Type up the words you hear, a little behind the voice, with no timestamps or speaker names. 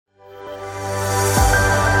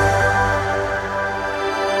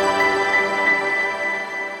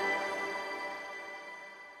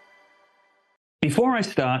Before I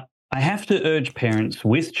start, I have to urge parents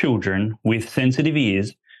with children with sensitive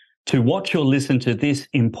ears to watch or listen to this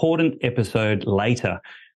important episode later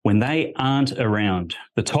when they aren't around.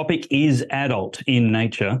 The topic is adult in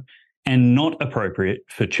nature and not appropriate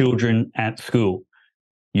for children at school.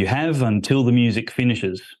 You have until the music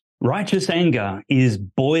finishes. Righteous anger is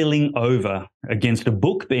boiling over against a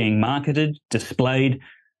book being marketed, displayed,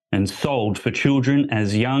 and sold for children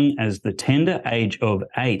as young as the tender age of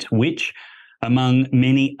 8, which, among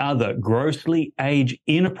many other grossly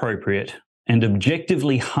age-inappropriate and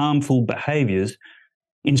objectively harmful behaviours,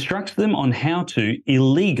 instructs them on how to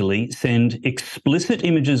illegally send explicit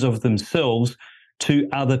images of themselves to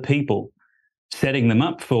other people, setting them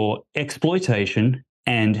up for exploitation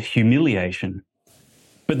and humiliation.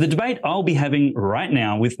 But the debate I'll be having right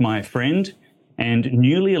now with my friend and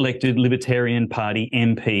newly elected Libertarian Party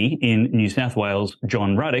MP in New South Wales,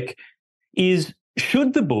 John Ruddock, is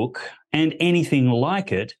should the book and anything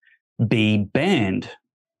like it be banned?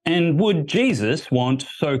 And would Jesus want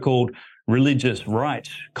so-called religious right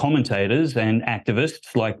commentators and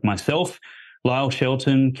activists like myself, Lyle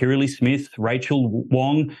Shelton, Kirralie Smith, Rachel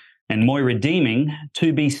Wong, and Moira Deeming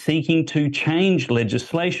to be seeking to change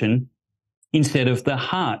legislation instead of the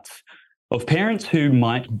hearts of parents who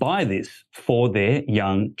might buy this for their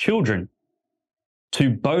young children? To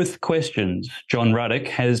both questions, John Ruddock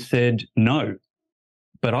has said no,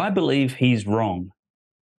 but I believe he's wrong.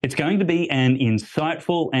 It's going to be an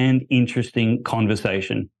insightful and interesting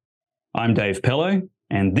conversation. I'm Dave Pello,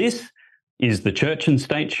 and this is the Church and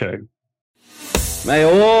State Show. May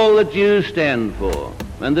all that you stand for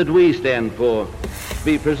and that we stand for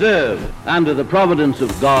be preserved under the providence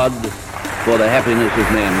of God for the happiness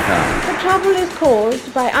of mankind. The trouble is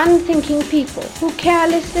caused by unthinking people who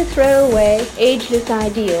carelessly throw away ageless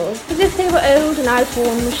ideals as if they were old and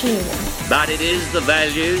outworn machinery. But it is the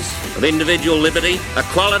values of individual liberty,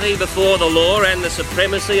 equality before the law and the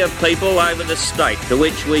supremacy of people over the state to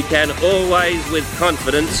which we can always with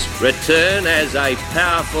confidence return as a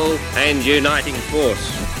powerful and uniting force.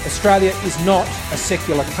 Australia is not a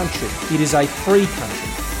secular country. It is a free country.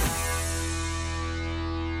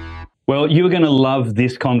 Well, you're going to love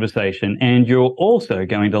this conversation, and you're also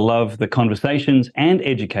going to love the conversations and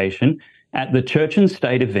education at the Church and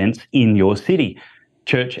State events in your city.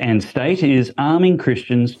 Church and State is arming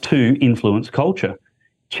Christians to influence culture.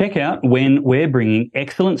 Check out when we're bringing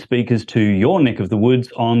excellent speakers to your neck of the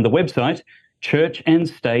woods on the website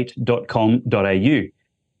churchandstate.com.au.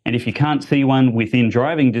 And if you can't see one within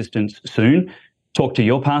driving distance soon, talk to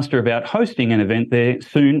your pastor about hosting an event there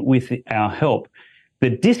soon with our help. The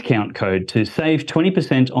discount code to save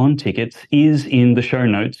 20% on tickets is in the show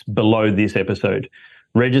notes below this episode.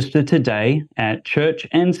 Register today at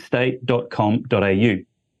churchandstate.com.au.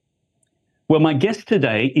 Well, my guest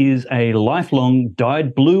today is a lifelong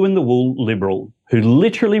dyed-blue-in-the-wool Liberal who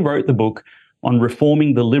literally wrote the book on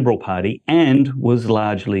reforming the Liberal Party and was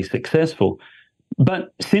largely successful.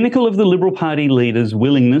 But cynical of the Liberal Party leaders'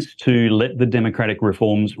 willingness to let the democratic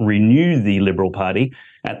reforms renew the Liberal Party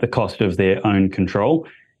at the cost of their own control,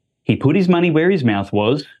 he put his money where his mouth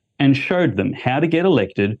was and showed them how to get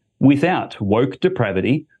elected without woke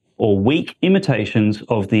depravity or weak imitations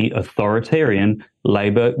of the authoritarian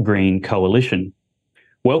Labor-Green coalition.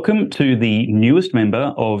 Welcome to the newest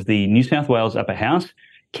member of the New South Wales Upper House,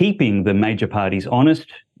 keeping the major parties honest,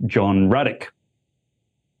 John Ruddock.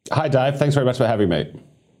 Hi, Dave. Thanks very much for having me.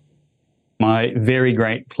 My very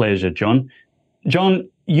great pleasure, John. John,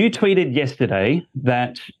 you tweeted yesterday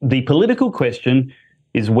that the political question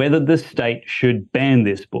is whether the state should ban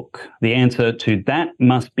this book. The answer to that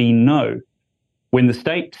must be no. When the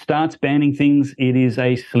state starts banning things, it is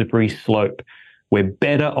a slippery slope. We're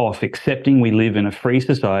better off accepting we live in a free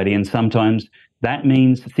society, and sometimes that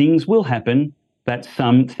means things will happen that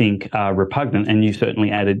some think are repugnant, and you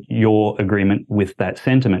certainly added your agreement with that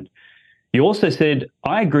sentiment. You also said,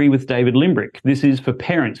 I agree with David Limbrick. This is for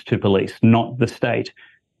parents to police, not the state,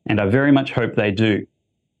 and I very much hope they do.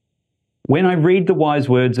 When I read the wise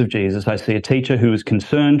words of Jesus, I see a teacher who is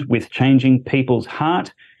concerned with changing people's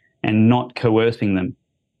heart and not coercing them.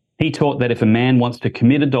 He taught that if a man wants to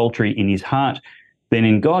commit adultery in his heart, then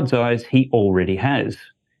in God's eyes, he already has.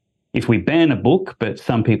 If we ban a book, but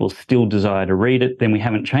some people still desire to read it, then we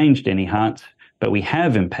haven't changed any hearts, but we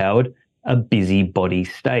have empowered a busybody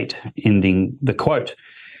state, ending the quote.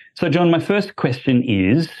 So, John, my first question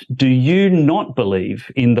is, do you not believe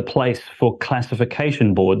in the place for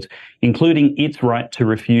classification boards, including its right to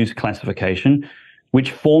refuse classification,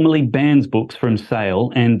 which formally bans books from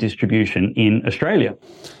sale and distribution in Australia?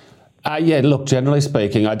 Look, generally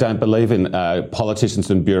speaking, I don't believe in politicians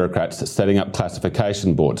and bureaucrats setting up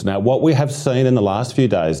classification boards. Now, what we have seen in the last few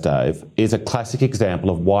days, Dave, is a classic example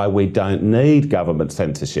of why we don't need government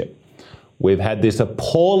censorship. We've had this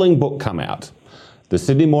appalling book come out. The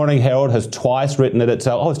Sydney Morning Herald has twice written it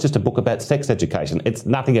itself. Oh, it's just a book about sex education. It's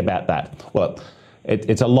nothing about that. Well,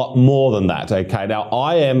 it's a lot more than that, okay? Now,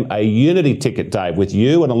 I am a unity ticket, Dave, with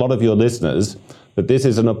you and a lot of your listeners that this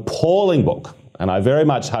is an appalling book. And I very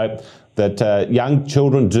much hope that young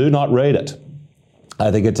children do not read it. I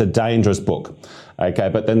think it's a dangerous book. Okay,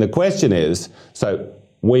 but then the question is, so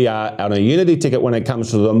we are on a unity ticket when it comes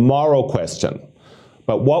to the moral question.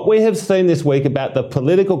 But what we have seen this week about the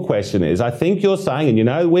political question is, I think you're saying, and you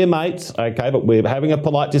know we're mates, okay, but we're having a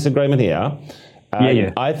polite disagreement here.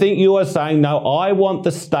 Yeah. I think you are saying, no, I want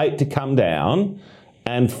the state to come down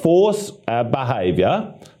and force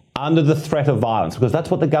behaviour under the threat of violence, because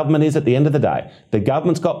that's what the government is at the end of the day. The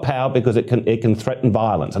government's got power because it can threaten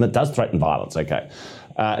violence, and it does threaten violence, okay?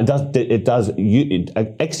 It does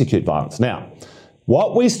execute violence. Now,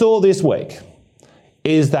 what we saw this week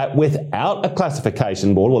is that without a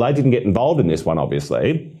classification board, well, they didn't get involved in this one,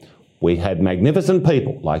 obviously, we had magnificent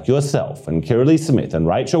people like yourself and Kirralie Smith and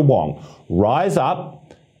Rachel Wong rise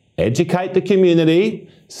up, educate the community,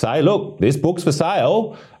 say, look, this book's for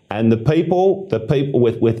sale. And the people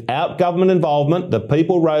without government involvement, the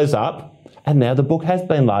people rose up, and now the book has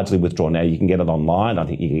been largely withdrawn. Now you can get it online. I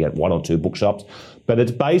think you can get 1 or 2 bookshops, but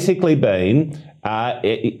it's basically been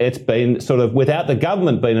it's been sort of without the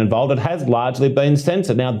government being involved. It has largely been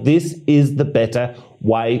censored. Now this is the better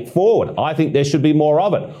way forward. I think there should be more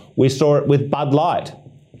of it. We saw it with Bud Light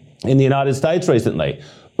in the United States recently.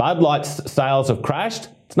 Bud Light's sales have crashed.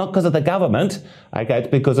 It's not because of the government, okay, it's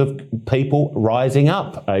because of people rising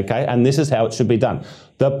up, okay, and this is how it should be done.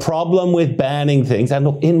 The problem with banning things, and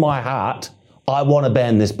look, in my heart, I want to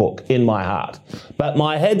ban this book, in my heart. But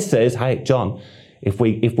my head says, hey, John, if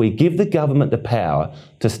we give the government the power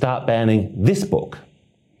to start banning this book,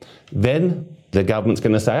 then the government's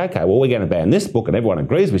going to say, okay, well, we're going to ban this book, and everyone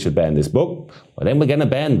agrees we should ban this book, well, then we're going to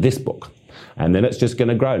ban this book. And then it's just going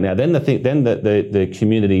to grow. Now, then the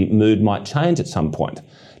community mood might change at some point.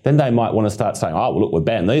 Then they might want to start saying, oh, well, look, we've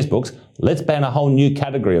banned these books. Let's ban a whole new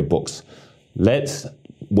category of books.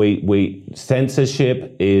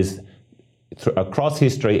 Censorship is, across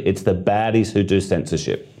history, it's the baddies who do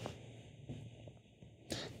censorship.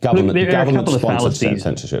 Government-sponsored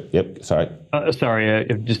censorship. Yep, sorry.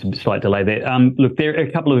 Just a slight delay there. Look, there are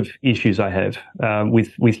a couple of issues I have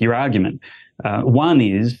with your argument. One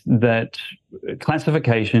is that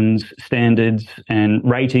classifications, standards, and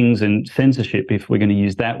ratings and censorship, if we're going to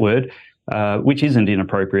use that word, which isn't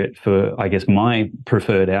inappropriate for, I guess, my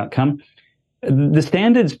preferred outcome, the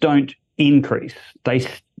standards don't increase,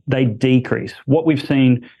 they decrease. What we've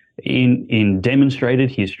seen in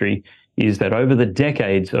demonstrated history is that over the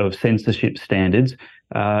decades of censorship standards,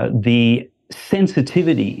 the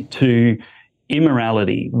sensitivity to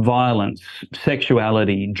immorality, violence,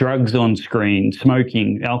 sexuality, drugs on screen,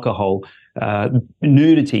 smoking, alcohol,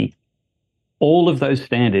 nudity, all of those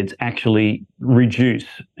standards actually reduce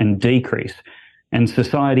and decrease. And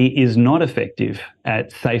society is not effective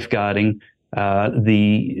at safeguarding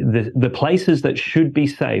the places that should be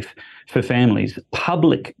safe for families,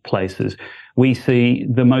 public places. We see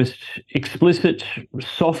the most explicit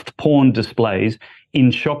soft porn displays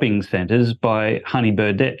in shopping centres by Honey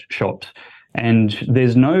Birdette shops. And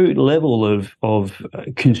there's no level of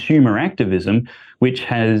consumer activism which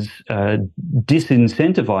has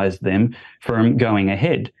disincentivized them from going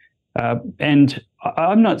ahead. And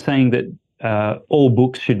I'm not saying that all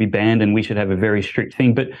books should be banned and we should have a very strict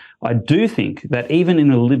thing, but I do think that even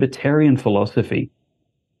in a libertarian philosophy,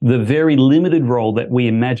 the very limited role that we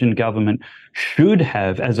imagine government should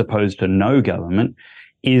have as opposed to no government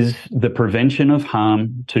is the prevention of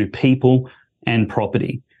harm to people and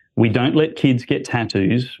property. We don't let kids get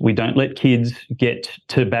tattoos. We don't let kids get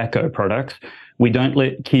tobacco products. We don't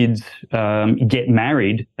let kids get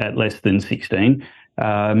married at less than 16.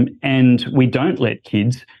 And we don't let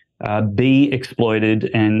kids be exploited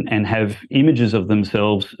and have images of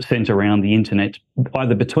themselves sent around the internet,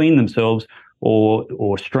 either between themselves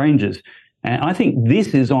or strangers. And I think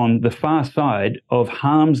this is on the far side of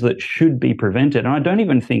harms that should be prevented. And I don't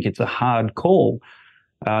even think it's a hard call.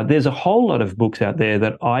 There's a whole lot of books out there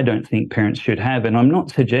that I don't think parents should have. And I'm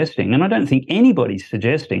not suggesting, and I don't think anybody's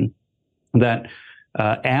suggesting, that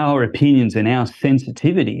our opinions and our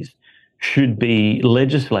sensitivities should be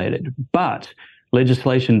legislated. But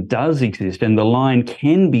legislation does exist, and the line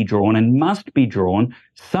can be drawn and must be drawn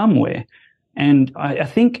somewhere. And I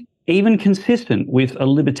think even consistent with a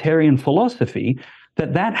libertarian philosophy,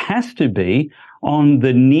 that has to be on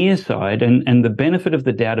the near side and the benefit of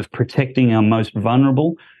the doubt of protecting our most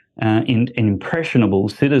vulnerable and impressionable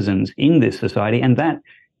citizens in this society, and that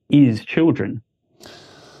is children.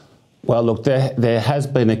 Well, look, there has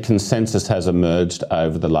been a consensus has emerged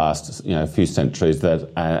over the last few centuries that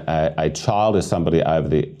a child is somebody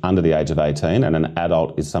under the age of 18 and an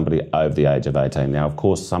adult is somebody over the age of 18. Now, of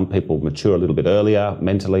course, some people mature a little bit earlier,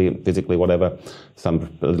 mentally, physically, whatever,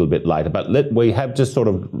 some a little bit later. But we have just sort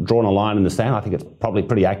of drawn a line in the sand. I think it's probably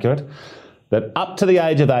pretty accurate that up to the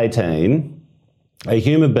age of 18, a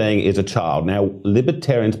human being is a child. Now,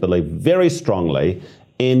 libertarians believe very strongly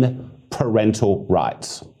in parental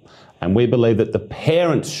rights. And we believe that the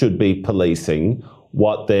parents should be policing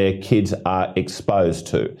what their kids are exposed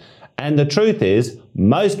to. And the truth is,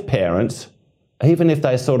 most parents, even if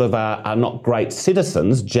they sort of are not great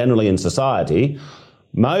citizens generally in society,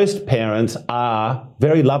 most parents are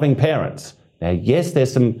very loving parents. Now, yes,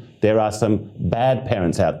 there are some bad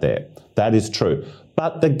parents out there. That is true.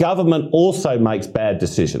 But the government also makes bad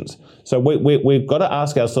decisions. So we've got to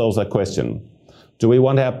ask ourselves a question. Do we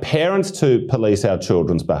want our parents to police our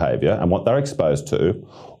children's behaviour and what they're exposed to,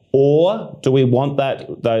 or do we want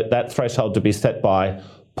that threshold to be set by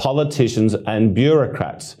politicians and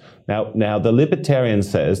bureaucrats? Now, the libertarian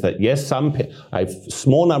says that yes, a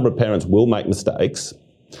small number of parents will make mistakes,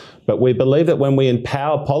 but we believe that when we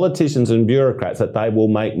empower politicians and bureaucrats, that they will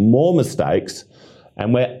make more mistakes.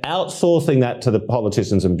 And we're outsourcing that to the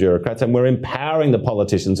politicians and bureaucrats, and we're empowering the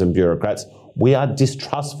politicians and bureaucrats. We are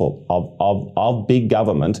distrustful of big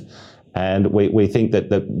government, and we think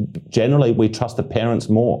that generally we trust the parents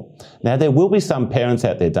more. Now, there will be some parents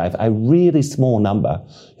out there, Dave, a really small number,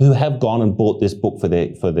 who have gone and bought this book for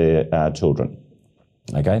their children.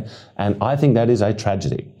 Okay, and I think that is a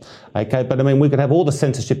tragedy. Okay, but I mean, we could have all the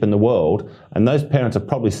censorship in the world, and those parents are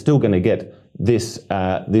probably still going to get this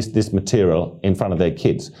material in front of their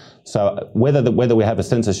kids. So whether we have a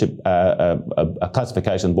censorship a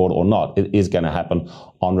classification board or not, it is going to happen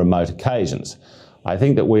on remote occasions. I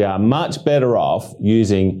think that we are much better off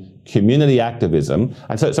using community activism.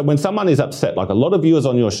 And so when someone is upset, like a lot of viewers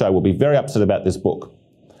on your show will be very upset about this book,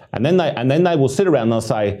 and then they will sit around and they'll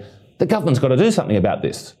say, the government's got to do something about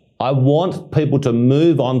this. I want people to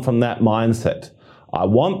move on from that mindset. I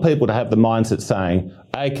want people to have the mindset saying,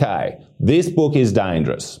 okay, this book is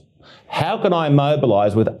dangerous. How can I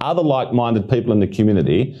mobilise with other like-minded people in the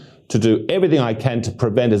community to do everything I can to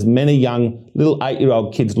prevent as many young little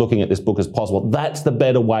 8-year-old kids looking at this book as possible? That's the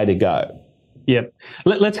better way to go. Yep.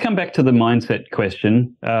 Let's come back to the mindset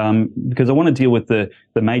question, because I want to deal with the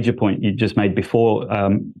major point you just made before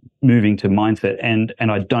moving to mindset, and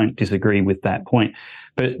I don't disagree with that point.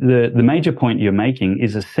 But the major point you're making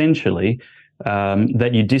is essentially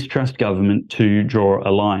that you distrust government to draw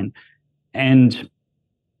a line. And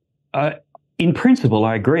in principle,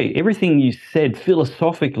 I agree. Everything you said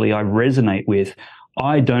philosophically, I resonate with.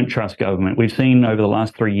 I don't trust government. We've seen over the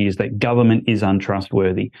last 3 years that government is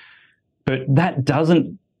untrustworthy. But that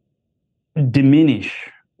doesn't diminish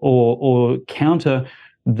or counter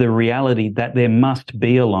the reality that there must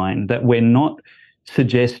be a line, that we're not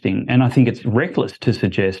suggesting, and I think it's reckless to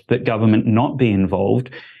suggest that government not be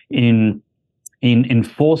involved in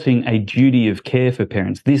enforcing a duty of care for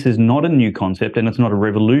parents. This is not a new concept, and it's not a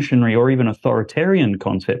revolutionary or even authoritarian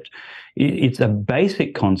concept. It's a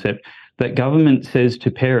basic concept that government says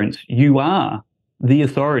to parents, you are the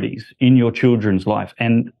authorities in your children's life.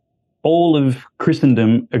 And all of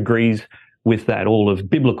Christendom agrees with that. All of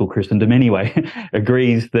biblical Christendom, anyway,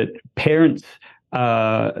 agrees that parents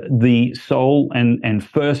are the sole and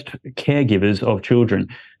first caregivers of children.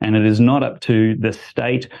 And it is not up to the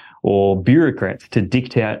state or bureaucrats to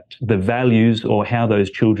dictate the values or how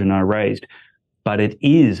those children are raised. But it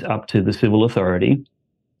is up to the civil authority,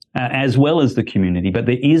 as well as the community. But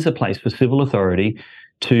there is a place for civil authority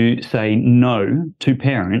to say no to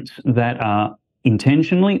parents that are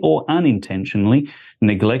intentionally or unintentionally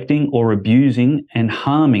neglecting or abusing and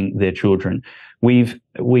harming their children. We've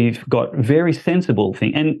got very sensible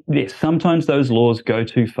things, and yes, sometimes those laws go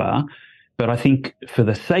too far, but I think for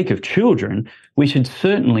the sake of children, we should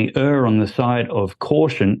certainly err on the side of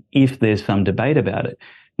caution if there's some debate about it.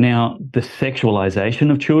 Now, the sexualization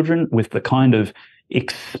of children with the kind of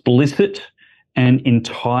explicit and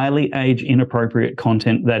entirely age-inappropriate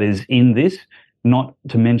content that is in this, not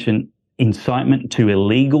to mention incitement to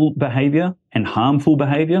illegal behaviour and harmful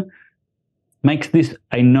behaviour, makes this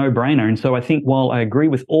a no-brainer. And so I think while I agree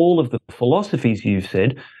with all of the philosophies you've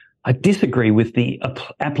said, I disagree with the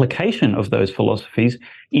application of those philosophies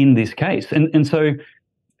in this case. And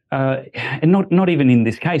not even in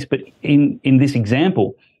this case, but in this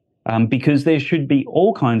example, because there should be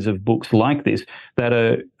all kinds of books like this that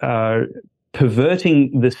are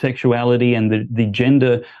perverting the sexuality and the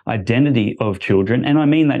gender identity of children. And I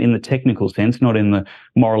mean that in the technical sense, not in the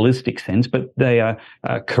moralistic sense, but they are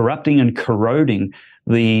corrupting and corroding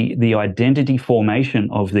the identity formation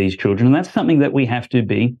of these children. And that's something that we have to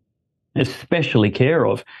be especially care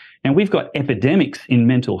of. And we've got epidemics in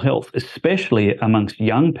mental health, especially amongst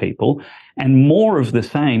young people, and more of the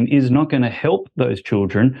same is not going to help those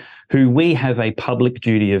children who we have a public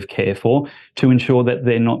duty of care for, to ensure that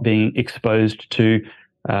they're not being exposed to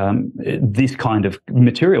this kind of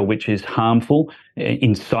material, which is harmful,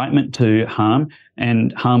 incitement to harm,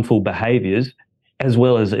 and harmful behaviours, as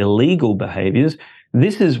well as illegal behaviours.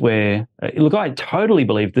 This is where, look, I totally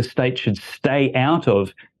believe the state should stay out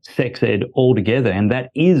of sex ed altogether, and that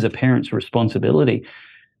is a parent's responsibility.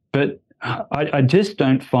 But I just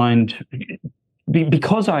don't find,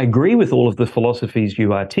 because I agree with all of the philosophies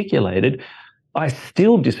you articulated, I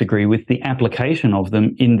still disagree with the application of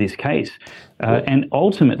them in this case. And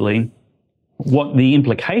ultimately, what the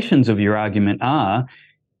implications of your argument are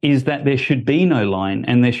is that there should be no line,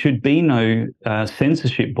 and there should be no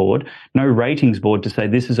censorship board, no ratings board to say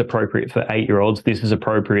this is appropriate for 8-year-olds, this is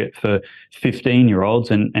appropriate for 15-year-olds,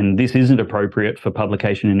 and this isn't appropriate for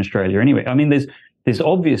publication in Australia anyway. I mean, there's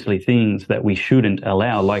obviously things that we shouldn't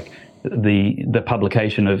allow, like the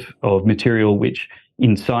publication of material which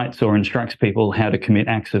incites or instructs people how to commit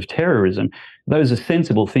acts of terrorism. Those are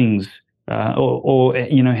sensible things. Or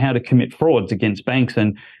you know, how to commit frauds against banks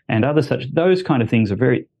and other such. Those kind of things are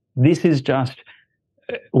very. This is just,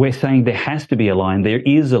 we're saying there has to be a line. There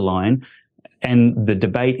is a line, and the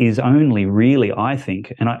debate is only really, I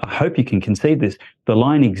think, and I hope you can concede this, the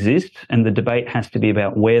line exists, and the debate has to be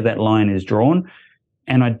about where that line is drawn.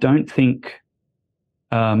 And I don't think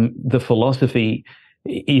the philosophy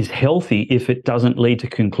is healthy if it doesn't lead to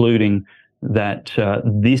concluding that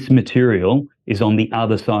this material is on the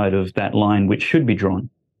other side of that line, which should be drawn.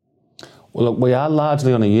 Well, look, we are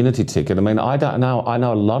largely on a unity ticket. I mean, I know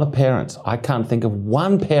a lot of parents. I can't think of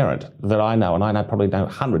one parent that I know, and I probably know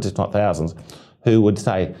hundreds, if not thousands, who would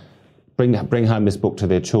say, bring home this book to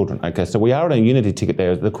their children. Okay, so we are on a unity ticket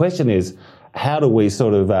there. The question is, how do we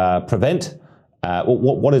sort of prevent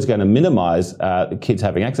what is going to minimise kids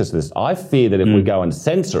having access to this? I fear that if we go and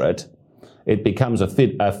censor it, it becomes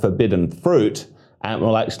a forbidden fruit, and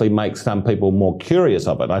will actually make some people more curious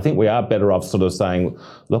of it. I think we are better off sort of saying,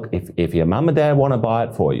 look, if your mum and dad want to buy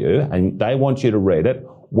it for you and they want you to read it,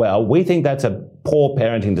 well, we think that's a poor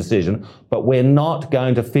parenting decision, but we're not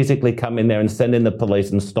going to physically come in there and send in the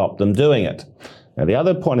police and stop them doing it. Now, the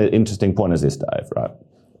other interesting point is this, Dave, right?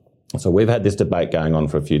 So we've had this debate going on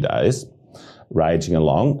for a few days, raging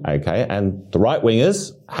along, okay, and the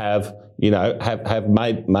right-wingers have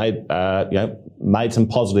made some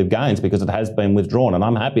positive gains because it has been withdrawn, and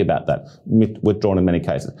I'm happy about that. Withdrawn in many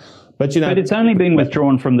cases, but it's only been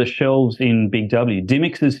withdrawn from the shelves in Big W.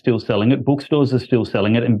 Dymocks is still selling it, bookstores are still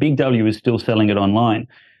selling it, and Big W is still selling it online.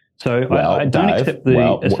 So I don't accept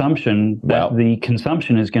the assumption that the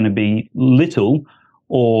consumption is going to be little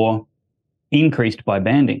or increased by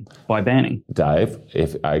banning. Dave,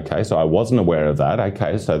 so I wasn't aware of that.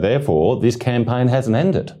 Okay, so therefore this campaign hasn't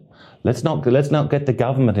ended. Let's not get the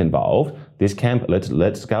government involved. Let's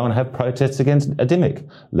go and have protests against Dymock.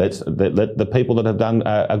 Let the people that have done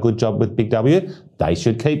a good job with Big W, they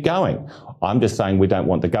should keep going. I'm just saying we don't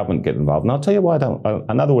want the government to get involved, and I'll tell you why I don't.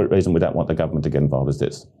 Another reason we don't want the government to get involved is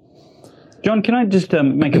this. John, can I just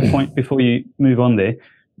make a point before you move on there?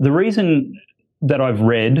 The reason that I've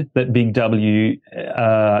read that Big W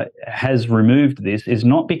has removed this is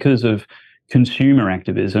not because of consumer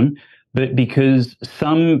activism, but because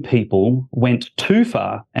some people went too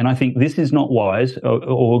far. And I think this is not wise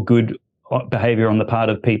or good behaviour on the part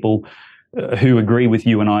of people who agree with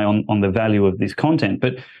you and I on the value of this content.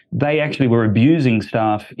 But they actually were abusing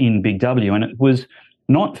staff in Big W, and it was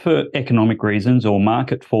not for economic reasons or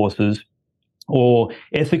market forces or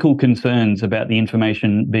ethical concerns about the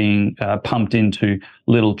information being pumped into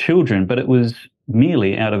little children, but it was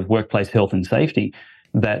merely out of workplace health and safety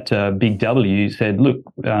that Big W said, look,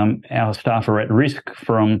 our staff are at risk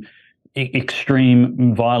from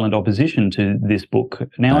extreme violent opposition to this book.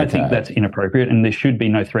 Now, okay. I think that's inappropriate, and there should be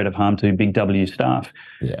no threat of harm to Big W staff.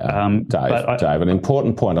 Yeah, Dave, an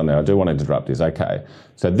important point on there, I do want to interrupt is, okay,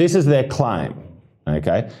 so this is their claim.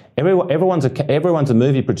 Okay, everyone's a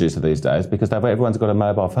movie producer these days because everyone's got a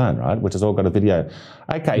mobile phone, right? Which has all got a video.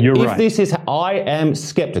 Okay, You're right. This is, I am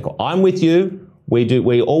sceptical. I'm with you.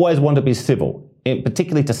 We always want to be civil.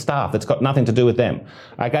 particularly to staff. That's got nothing to do with them.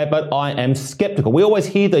 Okay, but I am sceptical. We always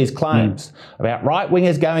hear these claims about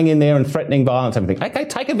right-wingers going in there and threatening violence and everything. Okay,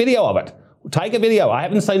 take a video of it. Take a video. I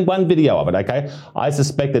haven't seen one video of it, okay? I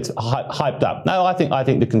suspect it's hyped up. No, I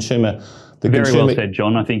think the consumer... Very well said,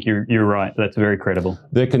 John. I think you're right. That's very credible.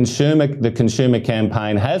 The consumer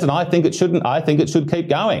campaign has, and I think it shouldn't. I think it should keep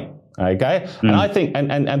going. Okay, and I think,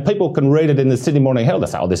 and people can read it in the Sydney Morning Herald. They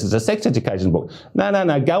say, "Oh, this is a sex education book." No.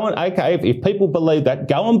 Go on. Okay, if people believe that,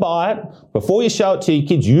 go and buy it before you show it to your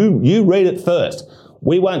kids. You read it first.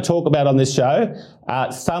 We won't talk about on this show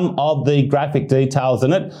some of the graphic details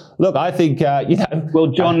in it. Look, I think Well,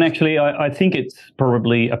 John, actually, I think it's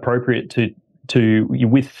probably appropriate to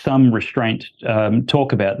with some restraint,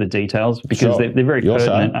 talk about the details because they're very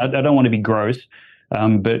pertinent. I don't want to be gross,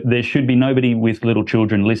 but there should be nobody with little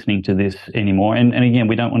children listening to this anymore. And again,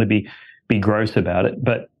 we don't want to be gross about it.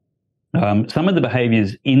 But some of the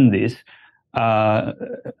behaviours in this are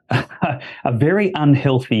very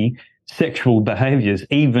unhealthy sexual behaviours,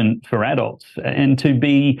 even for adults. And to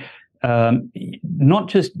be not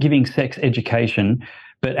just giving sex education,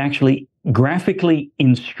 but actually graphically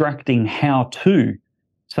instructing how to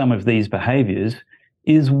some of these behaviours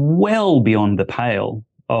is well beyond the pale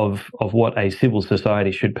of what a civil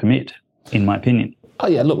society should permit, in my opinion. Oh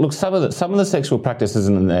yeah, look. Some of the sexual practices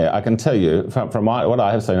in there, I can tell you from what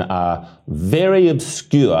I have seen, are very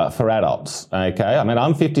obscure for adults. Okay, I mean,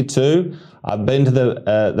 I'm 52. I've been to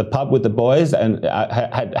the pub with the boys and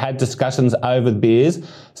had discussions over beers.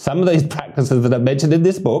 Some of these practices that are mentioned in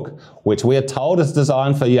this book, which we are told is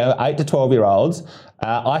designed for 8 to 12-year-olds,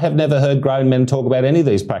 I have never heard grown men talk about any of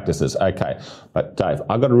these practices. Okay, but Dave,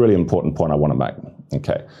 I've got a really important point I want to make.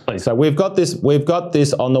 Okay, please. So we've got this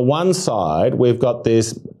on the one side. We've got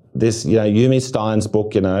this Yumi Stein's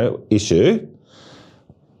book, issue.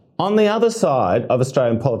 On the other side of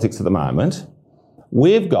Australian politics at the moment,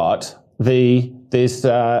 we've got this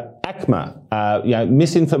ACMA,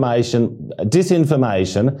 misinformation,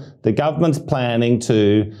 disinformation. The government's planning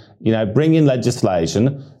to, bring in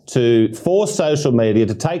legislation to force social media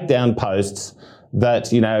to take down posts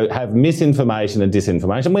that, have misinformation and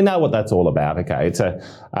disinformation. We know what that's all about. Okay,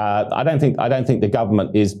 I don't think the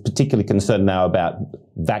government is particularly concerned now about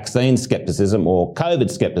vaccine skepticism or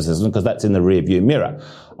COVID skepticism because that's in the rearview mirror.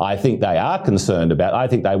 I think they are concerned about. I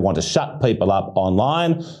think they want to shut people up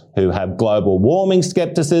online who have global warming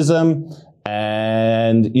skepticism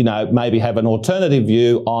and, maybe have an alternative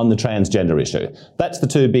view on the transgender issue. That's the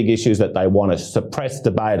two big issues that they want to suppress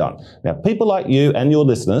debate on. Now, people like you and your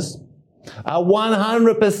listeners are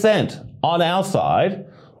 100% on our side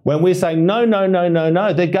when we say no.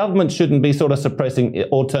 The government shouldn't be sort of suppressing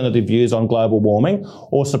alternative views on global warming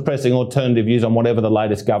or suppressing alternative views on whatever the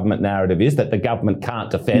latest government narrative is that the government can't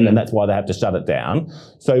defend and that's why they have to shut it down.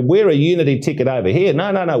 So we're a unity ticket over here.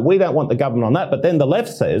 No, we don't want the government on that. But then the left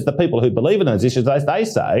says, the people who believe in those issues, they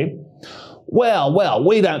say, well,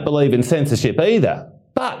 we don't believe in censorship either.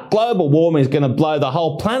 But global warming is going to blow the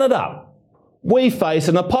whole planet up. We face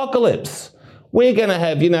an apocalypse. We're going to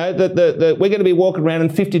have, we're going to be walking around in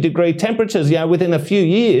 50-degree temperatures, within a few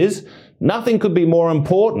years. Nothing could be more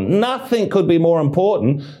important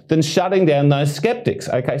than shutting down those skeptics.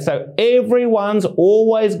 Okay, so everyone's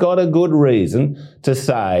always got a good reason to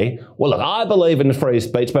say, well, look, I believe in free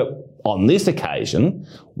speech, but on this occasion,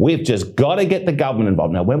 we've just got to get the government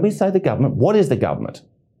involved. Now, when we say the government, what is the government?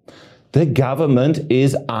 The government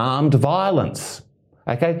is armed violence.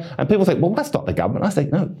 Okay, and people think, well, that's not the government. I say,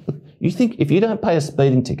 no. You think if you don't pay a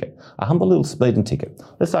speeding ticket, a humble little speeding ticket,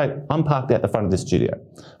 let's say I'm parked out the front of this studio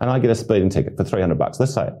and I get a speeding ticket for $300,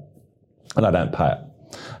 let's say it, and I don't pay it.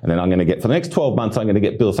 And then I'm going to get, for the next 12 months, I'm going to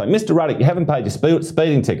get bills saying, Mr. Ruddock, you haven't paid your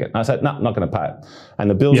speeding ticket. And I said, no, I'm not going to pay it. And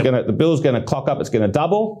the bill's going to clock up, it's going to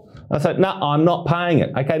double. And I said, no, I'm not paying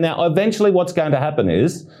it. Okay, now eventually what's going to happen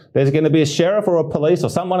is there's going to be a sheriff or a police or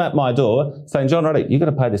someone at my door saying, John Ruddock, you've got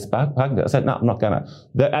to pay this parking ticket. I said, no, I'm not going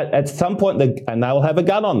to. At some point, and they will have a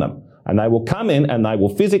gun on them. And they will come in and they will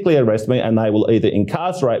physically arrest me and they will either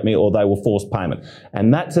incarcerate me or they will force payment.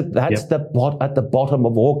 And that's at the bottom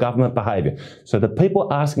of all government behaviour. So the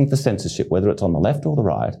people asking for censorship, whether it's on the left or the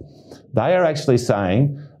right, they are actually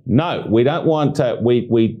saying, no, we don't want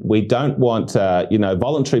voluntary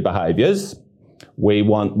behaviours. We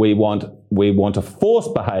want a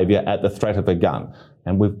forced behaviour at the threat of a gun.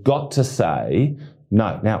 And we've got to say,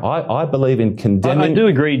 no. Now, I believe in condemning... I do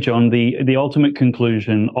agree, John. The ultimate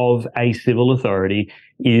conclusion of a civil authority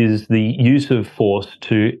is the use of force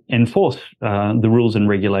to enforce the rules and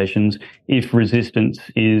regulations if resistance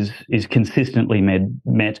is consistently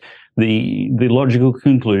met. The logical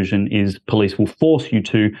conclusion is police will force you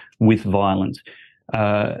to with violence.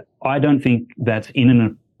 I don't think that's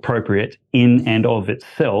inappropriate in and of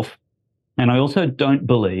itself. And I also don't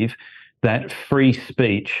believe that free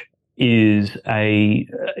speech is a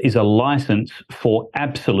license for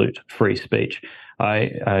absolute free speech.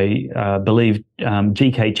 I believe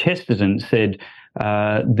G.K. Chesterton said,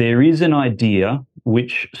 there is an idea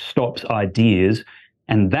which stops ideas,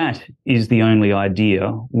 and that is the only idea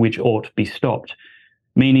which ought to be stopped.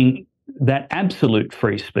 Meaning that absolute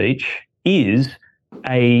free speech is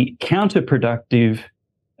a counterproductive,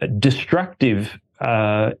 destructive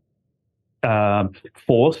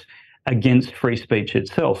force against free speech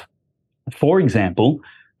itself. For example,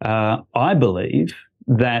 I believe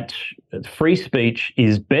that free speech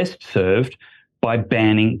is best served by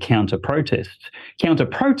banning counter-protests.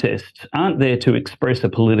 Counter-protests aren't there to express a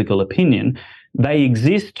political opinion. They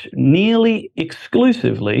exist nearly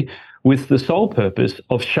exclusively with the sole purpose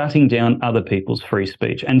of shutting down other people's free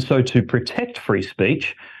speech. And so to protect free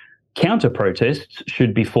speech, counter-protests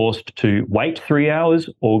should be forced to wait 3 hours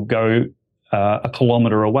or go a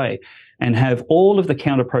kilometre away and have all of the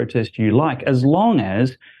counter-protest you like, as long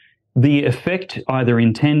as the effect, either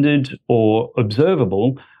intended or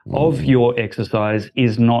observable, of your exercise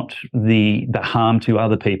is not the harm to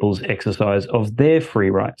other people's exercise of their free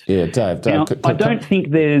rights. Yeah, Dave. Now, I don't think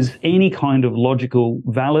there's any kind of logical,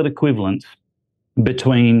 valid equivalence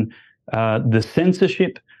between the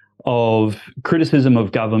censorship of criticism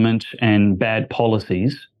of government and bad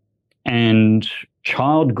policies and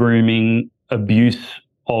child grooming, abuse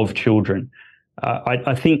of children.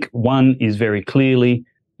 I think one is very clearly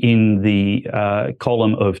in the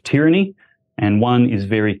column of tyranny, and one is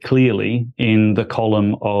very clearly in the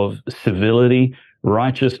column of civility,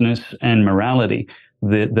 righteousness, and morality.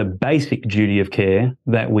 The basic duty of care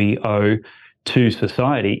that we owe to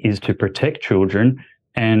society is to protect children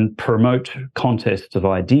and promote contests of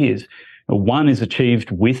ideas. One is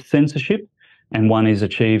achieved with censorship, and one is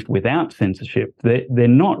achieved without censorship. They're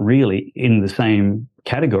not really in the same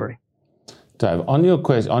category. Dave, on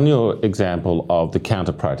your example of the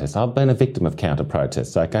counter-protest, I've been a victim of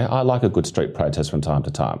counter-protests, okay? I like a good street protest from time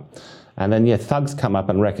to time. And then, thugs come up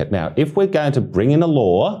and wreck it. Now, if we're going to bring in a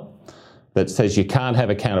law that says you can't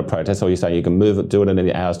have a counter-protest, or you say you can do it in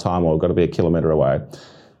an hour's time, or got to be a kilometre away,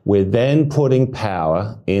 we're then putting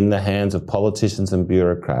power in the hands of politicians and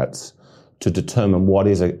bureaucrats to determine what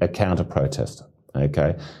is a counter-protest.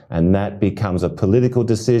 Okay, and that becomes a political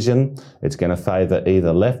decision. It's going to favour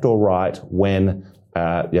either left or right when,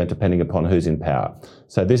 depending upon who's in power.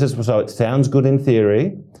 So it sounds good in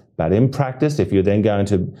theory, but in practice, if you're then going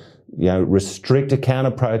to, restrict a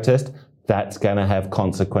counter protest, that's going to have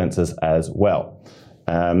consequences as well.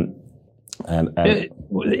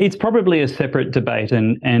 It's probably a separate debate,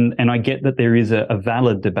 and I get that there is a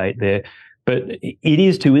valid debate there. But it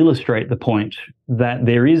is to illustrate the point that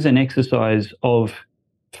there is an exercise of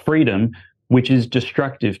freedom which is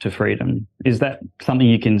destructive to freedom. Is that something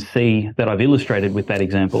you can see that I've illustrated with that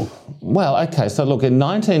example? Well, okay. So look, in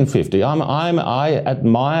 1950, I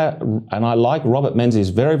admire and I like Robert Menzies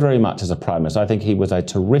very, very much as a Prime Minister. I think he was a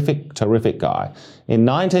terrific, terrific guy. In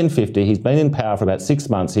 1950, he's been in power for about 6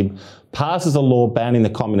 months. He passes a law banning the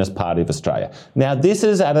Communist Party of Australia. Now, this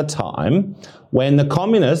is at a time when the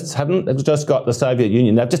communists haven't just got the Soviet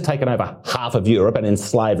Union, they've just taken over half of Europe and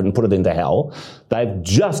enslaved and put it into hell. They've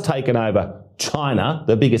just taken over China,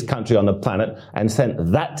 the biggest country on the planet, and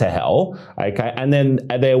sent that to hell. Okay, and then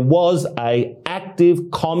there was an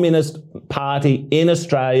active Communist Party in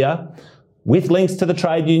Australia with links to the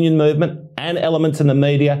trade union movement and elements in the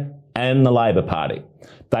media and the Labor Party.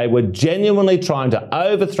 They were genuinely trying to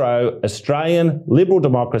overthrow Australian liberal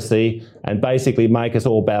democracy and basically make us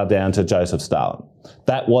all bow down to Joseph Stalin.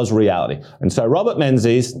 That was reality. And so Robert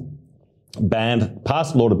Menzies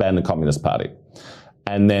passed a law to ban the Communist Party.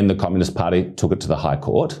 And then the Communist Party took it to the High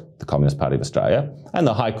Court, the Communist Party of Australia. And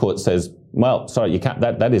the High Court says, well, sorry, you can't,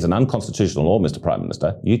 that is an unconstitutional law, Mr. Prime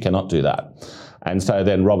Minister. You cannot do that. And so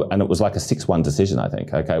then and it was like a 6-1 decision, I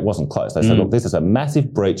think. Okay, it wasn't close. They said, look, this is a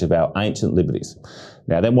massive breach of our ancient liberties.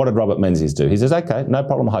 Now, then what did Robert Menzies do? He says, okay, no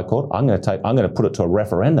problem, High Court. I'm going to put it to a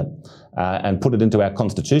referendum and put it into our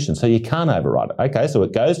constitution so you can't override it. Okay, so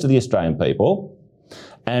it goes to the Australian people.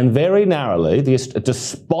 And very narrowly,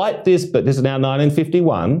 despite this, but this is now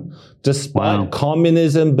 1951, despite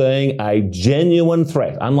communism being a genuine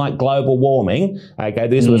threat, unlike global warming, okay,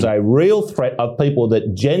 this was a real threat of people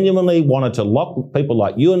that genuinely wanted to lock people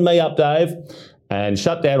like you and me up, Dave, and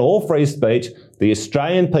shut down all free speech. The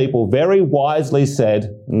Australian people very wisely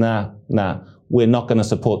said, nah, we're not going to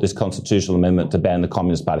support this constitutional amendment to ban the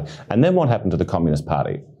Communist Party. And then what happened to the Communist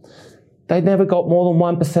Party? they never got more than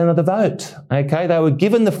 1% of the vote. Okay, they were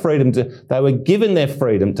given the freedom their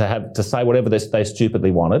freedom to say whatever they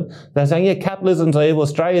stupidly wanted. They're saying, yeah, capitalism's evil,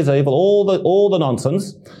 Australia's evil, all the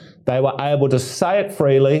nonsense. They were able to say it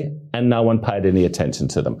freely, and no one paid any attention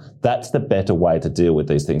to them. That's the better way to deal with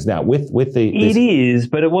these things. Now, it is,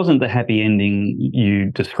 but it wasn't the happy ending you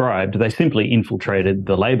described. They simply infiltrated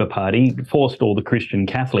the Labor Party, forced all the Christian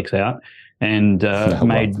Catholics out, and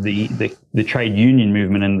made the trade union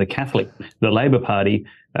movement and the Labor Party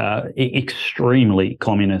extremely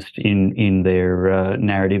communist in their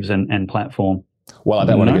narratives and platform. Well, I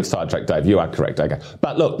don't want to get sidetracked, Dave. You are correct. Okay.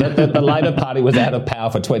 But look, the Labor Party was out of power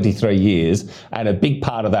for 23 years, and a big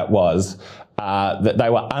part of that was that they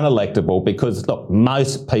were unelectable because, look,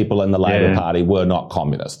 most people in the Labor Party were not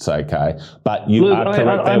communists, okay? But you are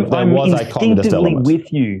correct. There was a communist element.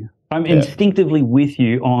 I'm instinctively with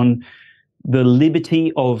you on the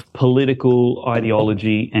liberty of political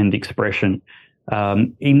ideology and expression.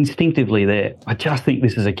 Instinctively there. I just think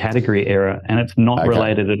this is a category error, and it's not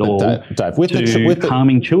related at all Dave, with to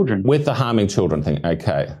harming children. With the harming children thing,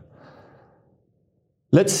 okay.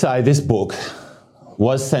 Let's say this book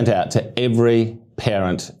was sent out to every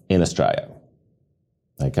parent in Australia.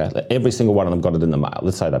 Okay, every single one of them got it in the mail.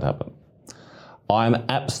 Let's say that happened. I'm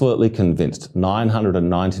absolutely convinced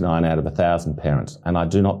 999 out of 1,000 parents, and I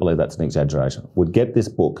do not believe that's an exaggeration, would get this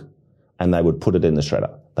book and they would put it in the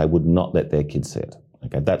shredder. They would not let their kids see it.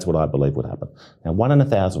 Okay, that's what I believe would happen. Now, 1 in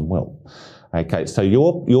 1,000 will. Okay, so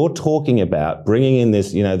you're talking about bringing in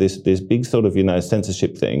this, this big sort of,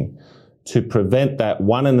 censorship thing to prevent that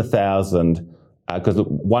 1 in 1,000, because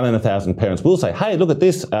 1 in 1,000 parents will say, hey, look at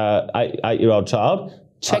this 8-year-old child.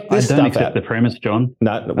 Check this stuff out. I don't accept the premise, John.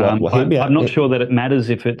 No, I'm not sure that it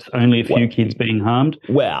matters if it's only a few kids being harmed.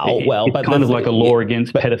 It's kind of like a law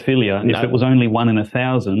against pedophilia. If it was only 1 in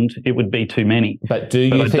 1,000, it would be too many. But do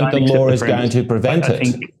you think the law is going to prevent it? I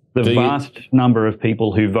think the vast number of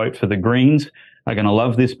people who vote for the Greens are going to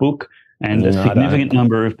love this book, and a significant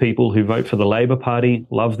number of people who vote for the Labor Party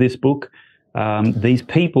love this book. These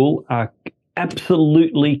people are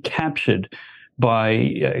absolutely captured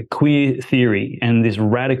by queer theory and this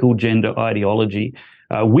radical gender ideology,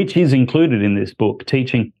 which is included in this book,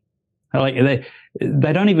 teaching. They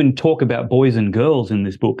don't even talk about boys and girls in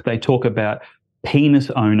this book. They talk about penis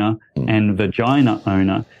owner and vagina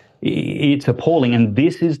owner. It's appalling. And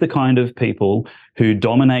this is the kind of people who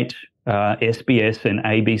dominate SBS and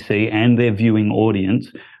ABC and their viewing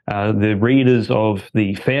audience, the readers of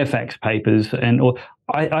the Fairfax papers. And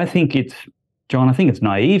I think it's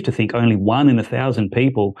naive to think only 1 in 1,000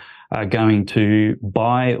 people are going to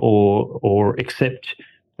buy or accept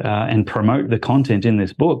and promote the content in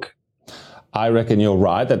this book. I reckon you're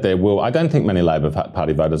right that there will. I don't think many Labor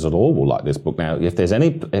Party voters at all will like this book. Now, if there's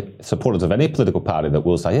any supporters of any political party that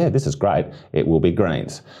will say, yeah, this is great, it will be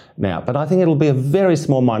Greens. Now, but I think it'll be a very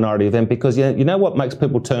small minority of them because you know what makes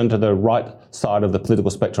people turn to the right side of the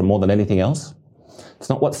political spectrum more than anything else? It's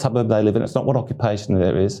not what suburb they live in. It's not what occupation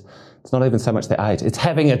there is. It's not even so much their age. It's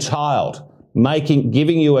having a child, once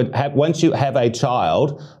you have a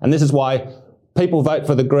child, and this is why people vote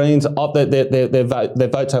for the Greens. Their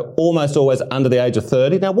votes are almost always under the age of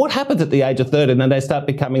 30. Now, what happens at the age of 30? And then they start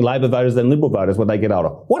becoming Labor voters and Liberal voters when they get older.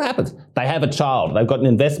 What happens? They have a child. They've got an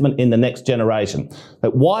investment in the next generation.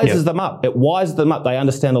 It wises them up. It wises them up. They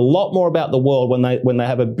understand a lot more about the world when they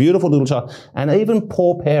have a beautiful little child. And even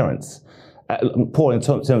poor parents, poor in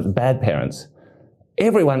terms of bad parents,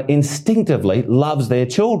 everyone instinctively loves their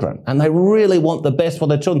children and they really want the best for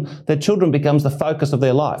their children. Their children becomes the focus of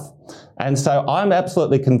their life. And so I'm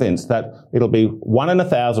absolutely convinced that it'll be 1 in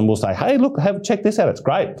 1,000 will say, hey, look, check this out. It's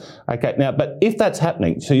great. Okay. Now, but if that's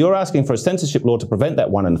happening, so you're asking for a censorship law to prevent that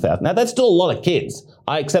 1 in 1,000. Now, that's still a lot of kids.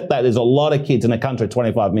 I accept that there's a lot of kids in a country of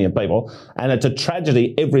 25 million people, and it's a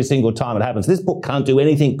tragedy every single time it happens. This book can't do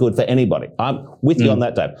anything good for anybody. I'm with you on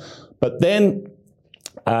that, Dave. But then,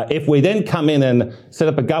 if we then come in and set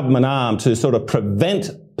up a government arm to sort of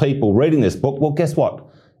prevent people reading this book, well, guess what?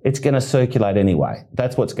 It's going to circulate anyway.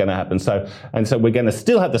 That's what's going to happen. So we're going to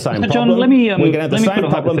still have the same problem. John, let me put a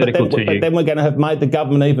hypothetical to you. But then we're going to have made the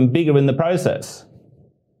government even bigger in the process.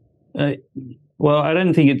 Well, I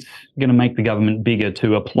don't think it's going to make the government bigger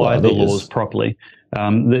to apply the laws properly.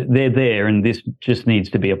 They're there, and this just needs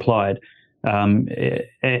to be applied. Let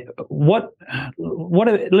me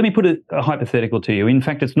put a hypothetical to you. In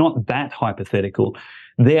fact, it's not that hypothetical.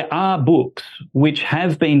 There are books which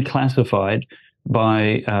have been classified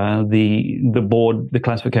by the board, the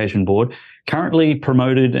classification board, currently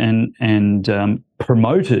promoted and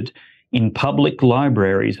promoted in public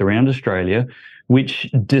libraries around Australia,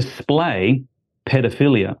 which display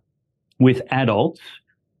pedophilia with adults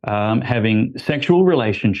having sexual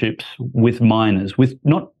relationships with minors, with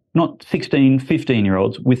not 16,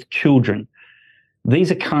 15-year-olds, with children.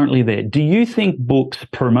 These are currently there. Do you think books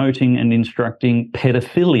promoting and instructing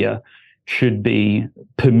pedophilia should be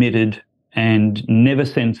permitted and never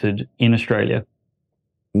censored in Australia?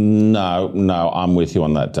 No, I'm with you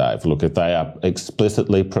on that, Dave. Look, if they are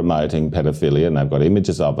explicitly promoting pedophilia and they've got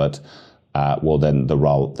images of it, well, then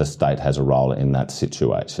the state has a role in that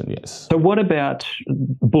situation, yes. So what about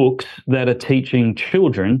books that are teaching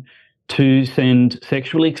children to send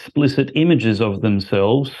sexually explicit images of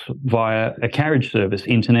themselves via a carriage service,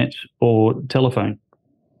 internet or telephone?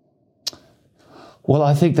 Well,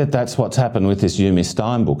 I think that's what's happened with this Yumi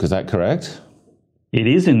Stein book. Is that correct? It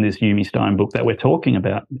is in this Yumi Stein book that we're talking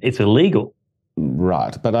about. It's illegal.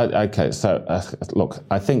 Right. But, look,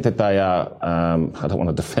 I think that they are, I don't want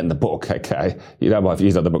to defend the book, okay? You know my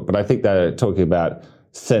views on the book, but I think they're talking about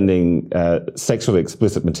sending sexually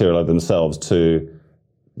explicit material of themselves to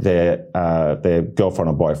their girlfriend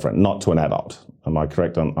or boyfriend, not to an adult. Am I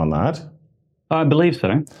correct on that? I believe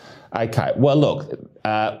so. Okay. Well, look,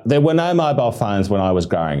 there were no mobile phones when I was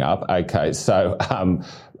growing up. Okay. So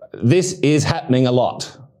this is happening a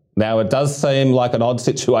lot. Now, it does seem like an odd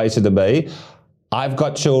situation to me. I've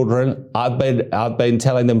got children. I've been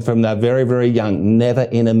telling them from they're very, very young, never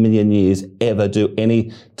in a million years ever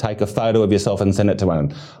take a photo of yourself and send it to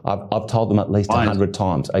one. I've told them at least 100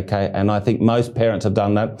 times, okay? And I think most parents have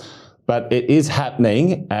done that. But it is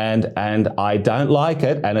happening, and I don't like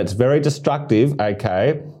it, and it's very destructive,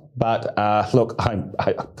 okay? But look,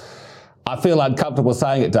 I feel uncomfortable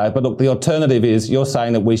saying it, Dave, but look, the alternative is you're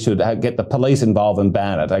saying that we should get the police involved and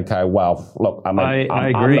ban it. Okay, well, look, I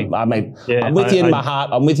agree. I'm with you in my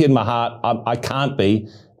heart. I'm with you in my heart. I can't be.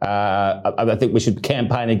 I think we should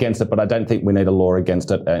campaign against it, but I don't think we need a law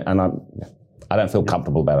against it, and I don't feel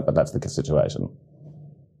comfortable about it, but that's the situation.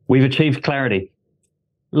 We've achieved clarity.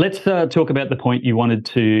 Let's talk about the point you wanted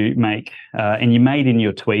to make, and you made in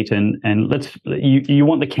your tweet, and you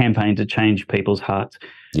want the campaign to change people's hearts.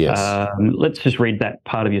 Yes. Let's just read that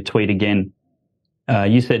part of your tweet again.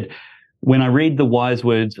 You said, "When I read the wise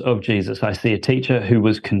words of Jesus, I see a teacher who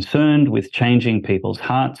was concerned with changing people's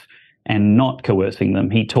hearts and not coercing them.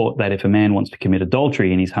 He taught that if a man wants to commit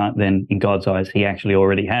adultery in his heart, then in God's eyes, he actually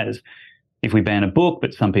already has. If we ban a book,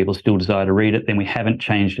 but some people still desire to read it, then we haven't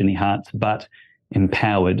changed any hearts, but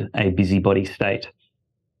empowered a busybody state."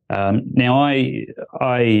 Now,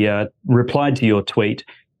 I replied to your tweet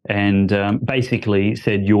and basically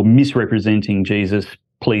said, "You're misrepresenting Jesus,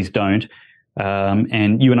 please don't."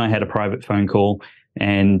 And you and I had a private phone call,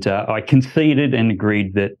 and I conceded and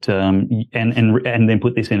agreed that, and then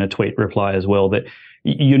put this in a tweet reply as well, that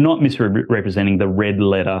you're not misrepresenting the red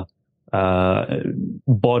letter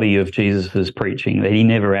body of Jesus's preaching, that he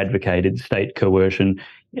never advocated state coercion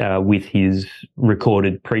with his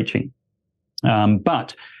recorded preaching.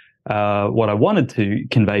 But what I wanted to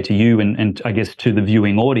convey to you and I guess to the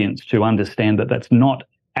viewing audience to understand that that's not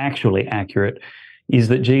actually accurate is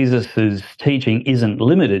that Jesus's teaching isn't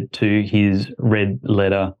limited to his red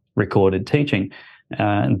letter recorded teaching.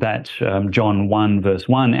 That John 1 verse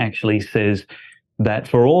 1 actually says that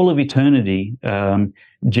for all of eternity,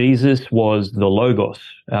 Jesus was the Logos,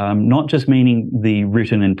 not just meaning the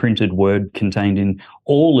written and printed word contained in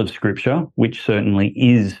all of Scripture, which certainly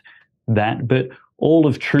is that, but all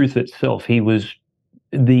of truth itself. He was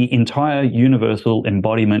the entire universal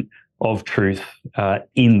embodiment of truth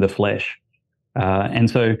in the flesh. And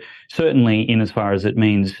so certainly in as far as it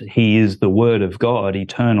means he is the Word of God,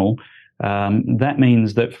 eternal, that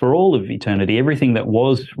means that for all of eternity, everything that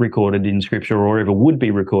was recorded in Scripture or ever would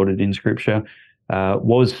be recorded in Scripture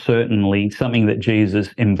was certainly something that Jesus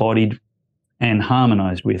embodied and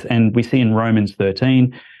harmonized with. And we see in Romans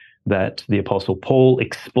 13 that the Apostle Paul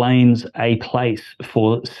explains a place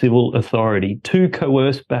for civil authority to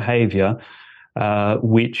coerce behavior,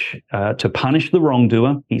 which to punish the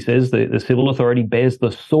wrongdoer. He says that the civil authority bears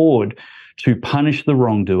the sword to punish the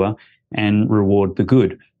wrongdoer and reward the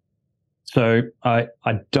good. So I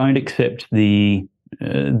don't accept the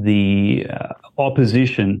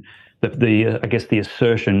opposition, the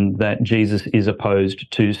assertion that Jesus is opposed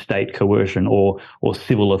to state coercion or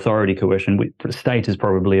civil authority coercion. State is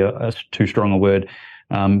probably a too strong a word,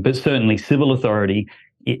 but certainly civil authority,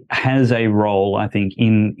 it has a role, I think,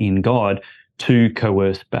 in God to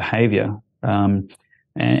coerce behaviour. And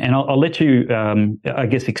I'll let you, I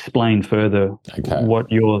guess, explain further what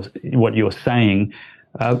you're saying.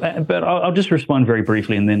 But I'll just respond very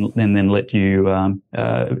briefly and then let you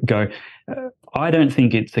go. I don't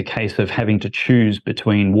think it's a case of having to choose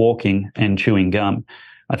between walking and chewing gum.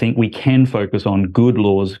 I think we can focus on good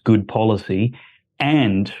laws, good policy,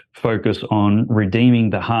 and focus on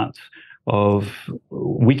redeeming the hearts of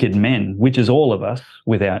wicked men, which is all of us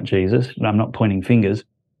without Jesus. I'm not pointing fingers.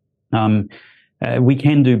 We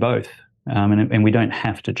can do both, and we don't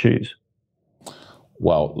have to choose.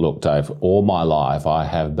 Well, look, Dave, all my life I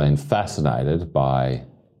have been fascinated by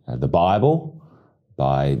the Bible,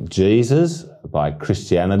 by Jesus, by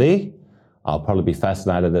Christianity. I'll probably be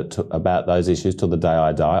fascinated about those issues till the day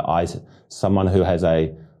I die. Someone who has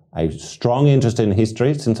a strong interest in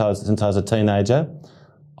history since I was a teenager.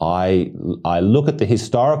 I look at the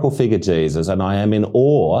historical figure Jesus, and I am in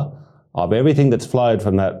awe of everything that's flowed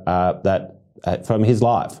from from his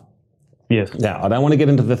life. Yes. Now, I don't want to get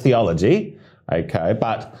into the theology, okay,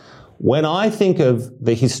 but when I think of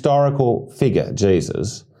the historical figure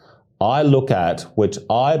Jesus, I look at, which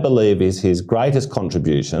I believe is his greatest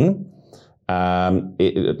contribution,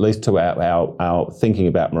 at least to our thinking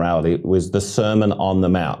about morality, was the Sermon on the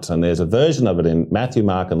Mount. And there's a version of it in Matthew,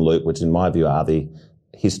 Mark and Luke, which in my view are the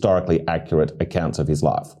historically accurate accounts of his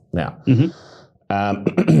life. Now, it's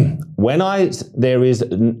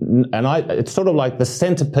sort of like the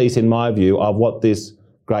centerpiece in my view of what this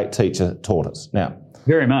great teacher taught us. Now,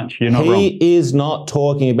 very much, you're not wrong. He is not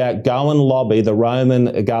talking about go and lobby the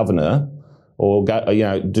Roman governor, or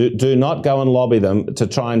do not go and lobby them to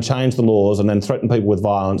try and change the laws and then threaten people with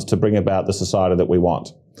violence to bring about the society that we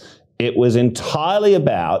want. It was entirely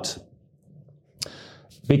about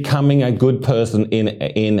becoming a good person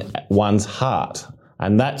in one's heart,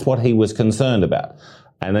 and that's what he was concerned about.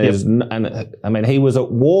 And he was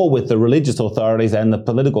at war with the religious authorities, and the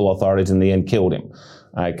political authorities in the end killed him.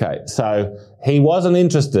 Okay, so he wasn't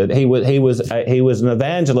interested. He was an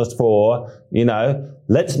evangelist for,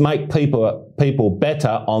 let's make people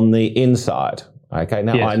better on the inside. Okay,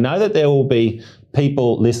 now I know that there will be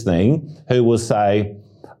people listening who will say,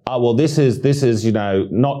 "Oh, well, this is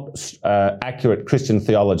not accurate Christian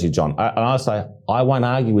theology, John." And I say, I won't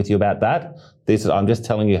argue with you about that. I'm just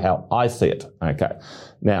telling you how I see it. Okay.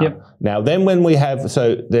 Now, then when we have,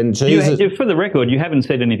 then Jesus... for the record, you haven't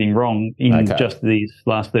said anything wrong in just these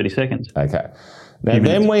last 30 seconds. Okay. Now,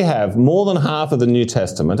 then we have more than half of the New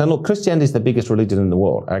Testament, and look, Christianity is the biggest religion in the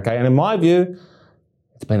world, okay? And in my view,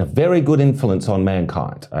 it's been a very good influence on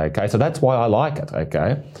mankind, okay? So that's why I like it,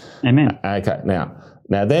 okay? Amen. Okay, now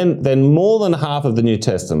then more than half of the New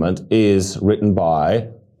Testament is written by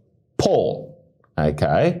Paul,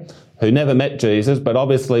 okay? Who never met Jesus, but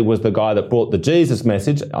obviously was the guy that brought the Jesus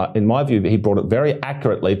message. In my view, he brought it very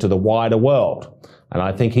accurately to the wider world. And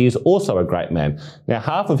I think he is also a great man. Now,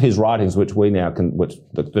 half of his writings, which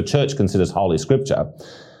the church considers Holy Scripture,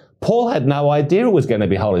 Paul had no idea it was going to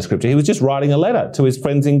be Holy Scripture. He was just writing a letter to his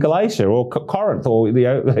friends in Galatia or Corinth, or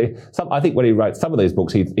I think when he wrote some of these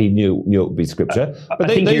books, he knew it would be Scripture. But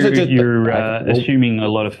I think you're assuming a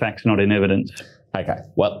lot of facts not in evidence. Okay.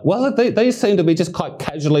 Well, these seem to be just quite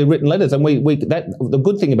casually written letters, and the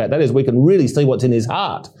good thing about that is we can really see what's in his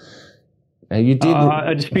heart. You did.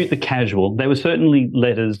 I dispute the casual. There were certainly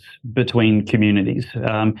letters between communities,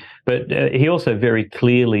 but he also very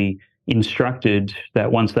clearly instructed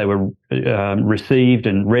that once they were received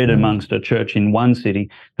and read amongst a church in one city,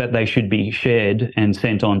 that they should be shared and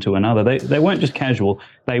sent on to another. They weren't just casual.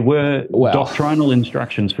 They were doctrinal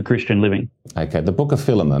instructions for Christian living. Okay, the book of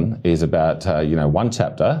Philemon is about, one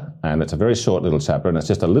chapter, and it's a very short little chapter, and it's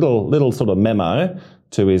just a little sort of memo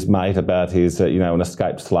to his mate about his, an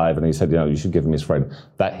escaped slave, and he said, you should give him his freedom.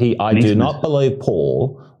 I do not believe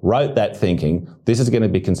Paul wrote that thinking, this is going to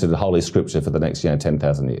be considered Holy Scripture for the next,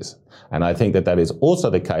 10,000 years. And I think that is also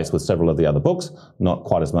the case with several of the other books, not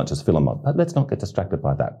quite as much as Philemon. But let's not get distracted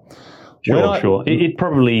by that. Sure. It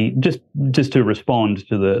probably, just to respond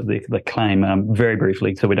to the claim very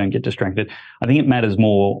briefly so we don't get distracted, I think it matters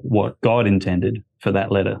more what God intended for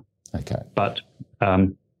that letter. Okay. But,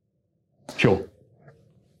 sure.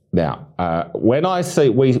 Now, when I see,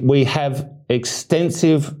 we have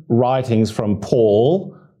extensive writings from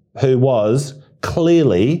Paul, who was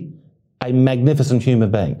clearly a magnificent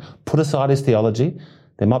human being. Put aside his theology.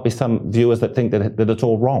 There might be some viewers that think that it's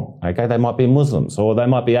all wrong. Okay, they might be Muslims or they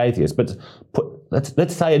might be atheists, but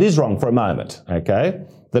let's say it is wrong for a moment. Okay,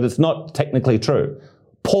 that it's not technically true.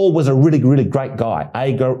 Paul was a really, really great guy,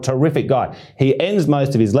 a terrific guy. He ends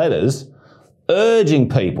most of his letters urging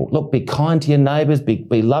people, look, be kind to your neighbours,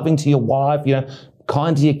 be loving to your wife,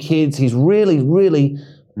 kind to your kids. He's really, really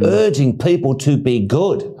urging people to be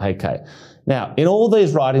good. Okay. Now, in all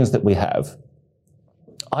these writings that we have,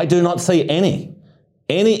 I do not see any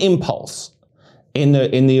impulse in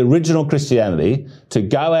the original Christianity to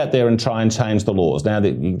go out there and try and change the laws. Now,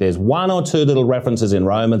 there's one or two little references in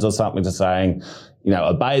Romans or something to saying,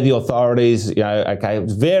 obey the authorities, okay,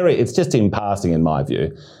 it's just in passing in my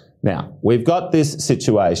view. Now, we've got this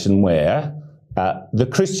situation where the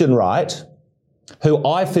Christian right, who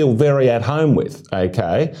I feel very at home with,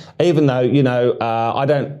 okay, even though, I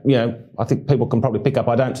don't, I think people can probably pick up,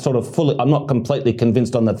 I don't sort of I'm not completely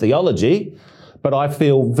convinced on the theology, but I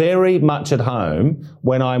feel very much at home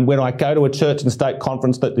when I go to a church and state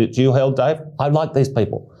conference that you held, Dave. I like these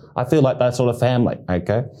people. I feel like they're sort of family,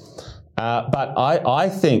 okay? But I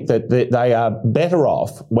think that they are better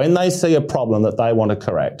off when they see a problem that they want to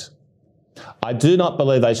correct. I do not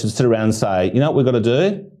believe they should sit around and say, you know what we've got to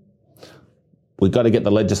do? We've got to get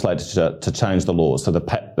the legislature to change the laws. So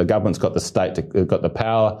the government's got got the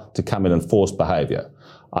power to come in and force behaviour.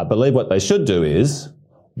 I believe what they should do is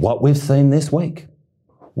what we've seen this week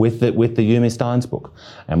with the Yumi Steins book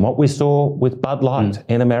and what we saw with Bud Light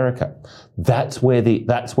in America. That's where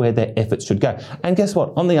their efforts should go. And guess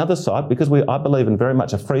what? On the other side, because I believe in very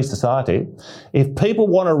much a free society, if people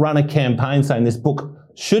want to run a campaign saying this book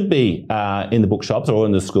should be in the bookshops or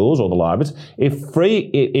in the schools or the libraries,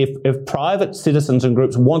 if private citizens and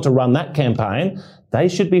groups want to run that campaign, they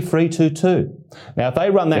should be free too. Now, if they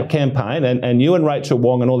run that campaign and you and Rachel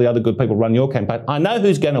Wong and all the other good people run your campaign, I know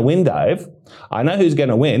who's going to win, Dave. I know who's going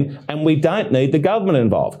to win, and we don't need the government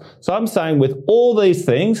involved. So I'm saying with all these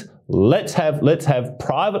things, let's have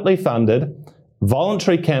privately funded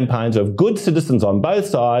voluntary campaigns of good citizens on both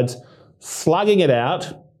sides slugging it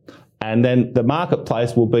out, and then the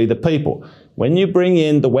marketplace will be the people. When you bring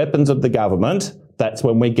in the weapons of the government, that's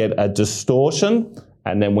when we get a distortion.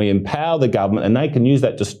 And then we empower the government, and they can use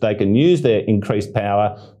their increased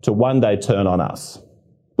power to one day turn on us,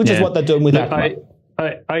 which is what they're doing with ACMA.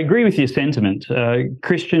 I agree with your sentiment.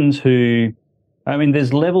 Christians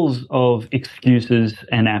there's levels of excuses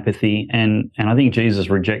and apathy, and I think Jesus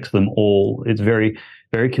rejects them all. It's very,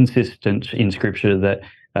 very consistent in Scripture that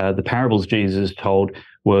the parables Jesus told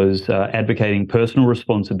was advocating personal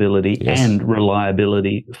responsibility and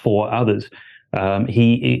reliability for others.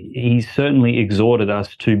 He certainly exhorted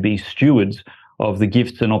us to be stewards of the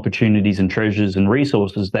gifts and opportunities and treasures and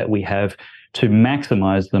resources that we have, to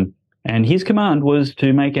maximize them. And his command was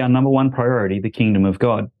to make our number one priority the kingdom of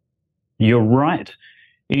God. You're right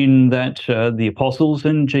in that the apostles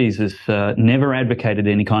and Jesus never advocated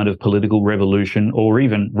any kind of political revolution or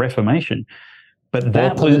even reformation. But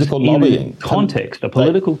that was in context, a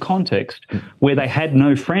political context where they had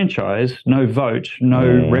no franchise, no vote,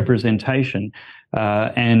 no representation,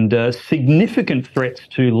 and significant threats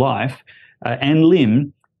to life and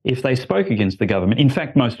limb if they spoke against the government. In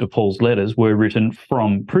fact, most of Paul's letters were written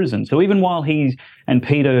from prison. So even while he and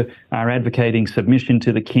Peter are advocating submission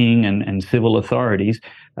to the king and civil authorities,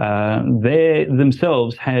 they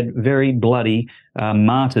themselves had very bloody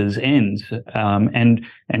martyrs' ends, and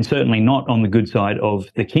certainly not on the good side of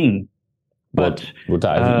the king. But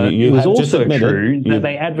Dave, it was also true that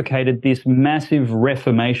they advocated this massive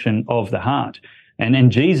reformation of the heart,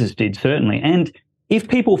 and Jesus did certainly. And if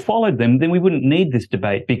people followed them, then we wouldn't need this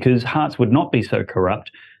debate, because hearts would not be so corrupt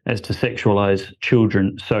as to sexualize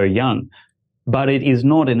children so young. But it is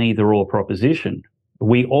not an either-or proposition.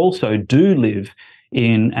 We also do live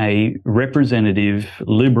in a representative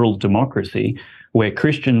liberal democracy where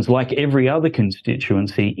Christians, like every other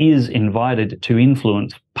constituency, is invited to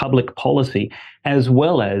influence public policy as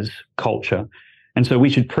well as culture. And so we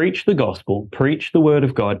should preach the gospel, preach the word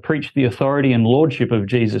of God, preach the authority and lordship of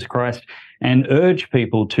Jesus Christ, and urge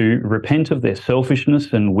people to repent of their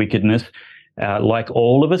selfishness and wickedness, like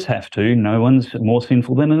all of us have to. No one's more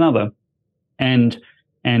sinful than another. And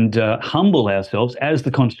humble ourselves, as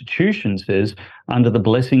the Constitution says, under the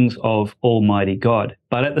blessings of Almighty God.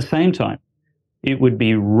 But at the same time, it would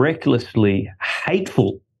be recklessly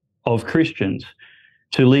hateful of Christians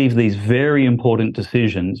to leave these very important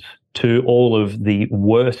decisions to all of the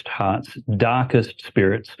worst hearts, darkest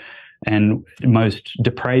spirits, and most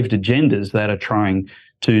depraved agendas that are trying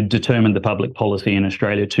to determine the public policy in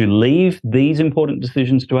Australia, to leave these important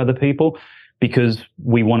decisions to other people because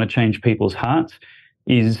we want to change people's hearts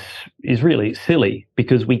is really silly,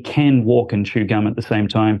 because we can walk and chew gum at the same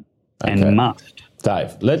time and must.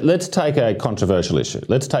 Dave, let's take a controversial issue.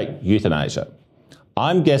 Let's take euthanasia.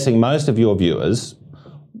 I'm guessing most of your viewers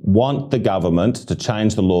want the government to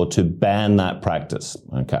change the law to ban that practice.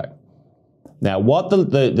 Okay. Now, what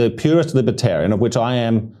the purist libertarian, of which I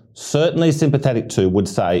am certainly sympathetic to, would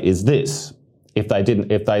say is this: if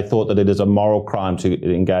they thought that it is a moral crime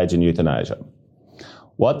to engage in euthanasia,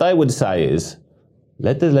 what they would say is,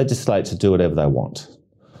 let the legislature do whatever they want.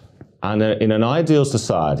 And in an ideal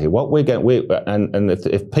society, what we're going, if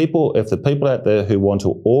the people out there who want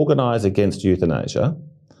to organise against euthanasia,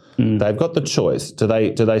 They've got the choice. Do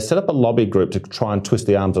they set up a lobby group to try and twist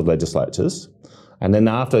the arms of legislatures? And then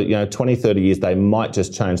after 20, 30 years, they might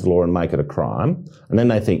just change the law and make it a crime. And then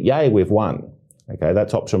they think, yay, we've won. Okay,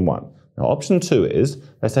 that's option one. Now, option two is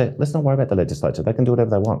they say, let's not worry about the legislature. They can do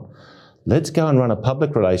whatever they want. Let's go and run a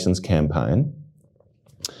public relations campaign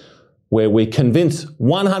where we convince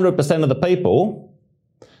 100% of the people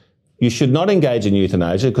you should not engage in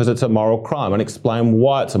euthanasia because it's a moral crime, and explain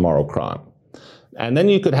why it's a moral crime. And then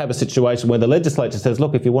you could have a situation where the legislature says,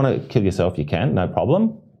 look, if you want to kill yourself, you can, no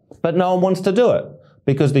problem. But no one wants to do it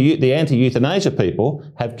because the anti-euthanasia people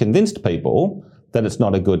have convinced people that it's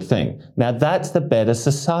not a good thing. Now, that's the better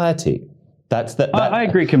society. I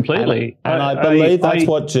agree completely. And I believe that's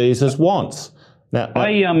what Jesus wants. Now,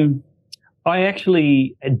 I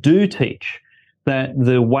actually do teach that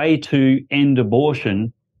the way to end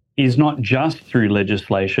abortion is not just through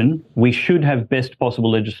legislation. We should have best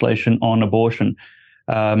possible legislation on abortion.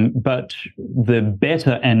 But the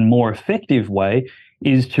better and more effective way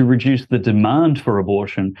is to reduce the demand for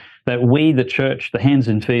abortion, that we, the church, the hands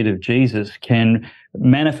and feet of Jesus, can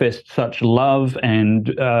manifest such love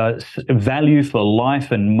and value for life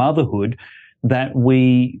and motherhood that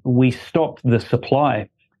we stop the supply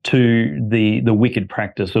to the wicked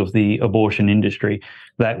practice of the abortion industry,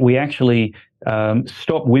 that we actually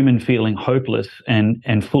stop women feeling hopeless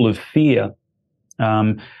and full of fear,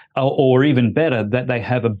 or even better, that they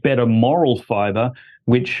have a better moral fibre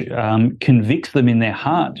which convicts them in their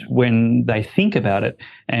heart when they think about it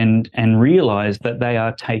and realise that they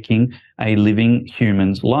are taking a living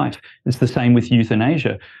human's life. It's the same with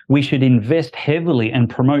euthanasia. We should invest heavily and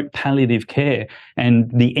promote palliative care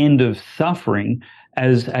and the end of suffering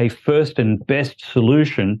as a first and best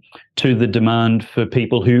solution to the demand for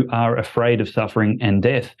people who are afraid of suffering and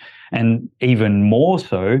death. And even more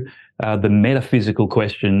so, the metaphysical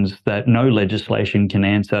questions that no legislation can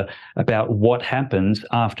answer about what happens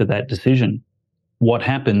after that decision. What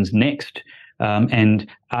happens next? And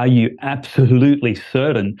are you absolutely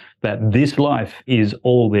certain that this life is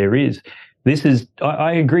all there is?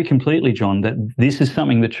 I agree completely, John, that this is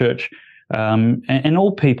something the church and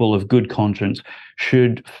all people of good conscience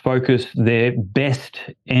should focus their best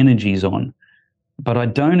energies on. But I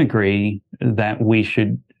don't agree that we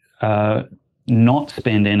should not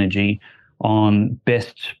spend energy on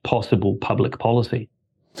best possible public policy.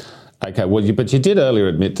 Okay, well, but you did earlier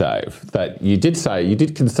admit, Dave, that you did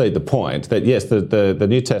concede the point that, yes, the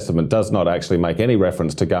New Testament does not actually make any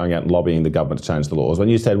reference to going out and lobbying the government to change the laws. When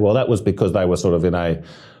you said, well, that was because they were sort of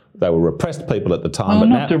they were repressed people at the time. Well,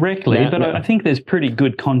 not directly, but I think there's pretty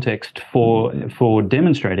good context for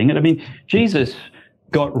demonstrating it. I mean, Jesus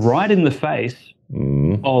got right in the face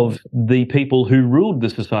of the people who ruled the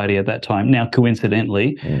society at that time. Now,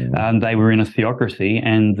 coincidentally, they were in a theocracy,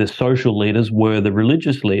 and the social leaders were the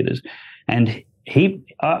religious leaders. And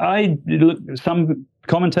some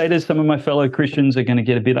commentators, some of my fellow Christians are going to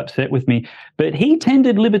get a bit upset with me, but he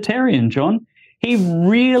tended libertarian, John. He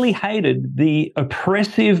really hated the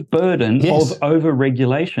oppressive burden of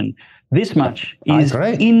over-regulation. This much is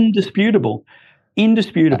indisputable.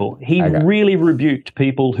 Indisputable. He really rebuked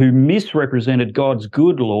people who misrepresented God's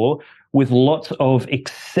good law with lots of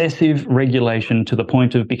excessive regulation to the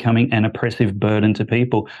point of becoming an oppressive burden to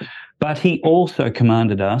people. But he also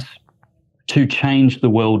commanded us to change the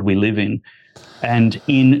world we live in, and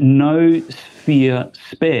in no sphere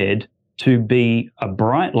spared to be a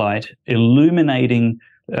bright light illuminating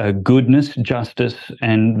goodness, justice,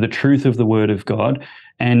 and the truth of the Word of God,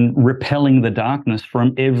 and repelling the darkness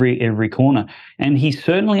from every corner. And he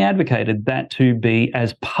certainly advocated that to be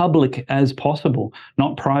as public as possible,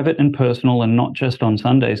 not private and personal, and not just on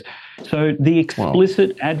Sundays. So the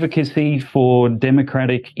explicit advocacy for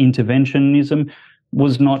democratic interventionism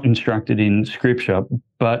was not instructed in Scripture,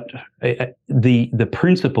 but the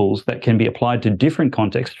principles that can be applied to different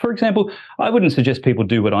contexts. For example, I wouldn't suggest people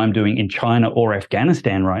do what I'm doing in China or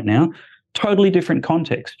Afghanistan right now. Totally different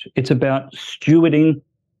context. It's about stewarding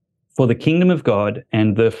for the kingdom of God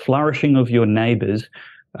and the flourishing of your neighbours,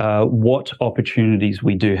 what opportunities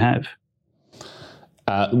we do have.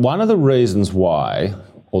 One of the reasons why,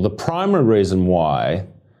 or the primary reason why,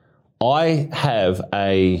 I have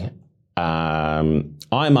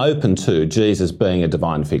I'm open to Jesus being a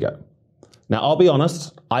divine figure. Now, I'll be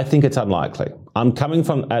honest, I think it's unlikely. I'm coming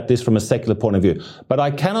at this from a secular point of view, but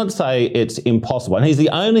I cannot say it's impossible. And he's the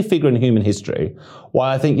only figure in human history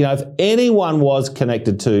why I think, if anyone was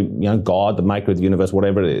connected to, God, the maker of the universe,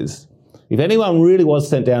 whatever it is, if anyone really was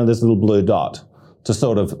sent down to this little blue dot to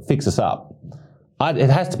sort of fix us up, it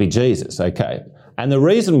has to be Jesus, okay? And the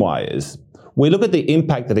reason why is, we look at the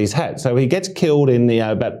impact that he's had. So he gets killed in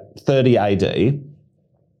about 30 AD.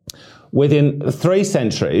 within 3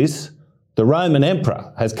 centuries, the Roman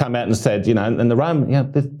emperor has come out and said, and the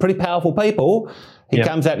Roman, they're pretty powerful people. He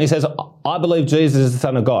comes out and he says, I believe Jesus is the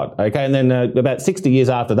Son of God. Okay, and then about 60 years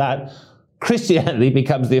after that, Christianity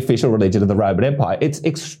becomes the official religion of the Roman Empire. It's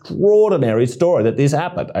extraordinary story that this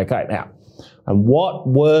happened. Okay, now, and what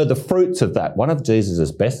were the fruits of that? One of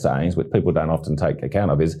Jesus' best sayings, which people don't often take account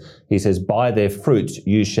of, is he says, by their fruits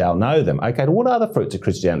you shall know them. Okay, what are the fruits of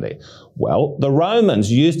Christianity? Well, the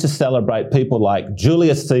Romans used to celebrate people like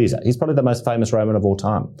Julius Caesar. He's probably the most famous Roman of all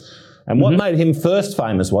time. And what made him first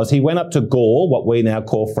famous was he went up to Gaul, what we now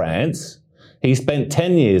call France. He spent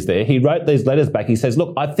 10 years there. He wrote these letters back. He says,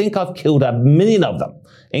 look, I think I've killed 1 million of them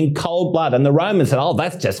in cold blood. And the Romans said, oh,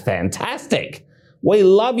 that's just fantastic. We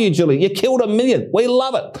love you, Julius. You killed 1 million. We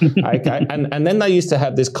love it. Okay. And then they used to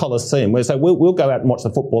have this Colosseum where we'll go out and watch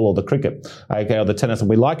the football or the cricket, okay, or the tennis, and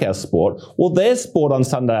we like our sport. Well, their sport on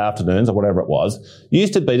Sunday afternoons or whatever it was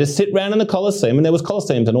used to be to sit round in the Colosseum, and there was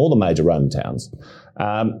Colosseums in all the major Roman towns.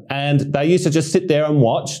 And they used to just sit there and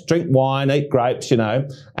watch, drink wine, eat grapes,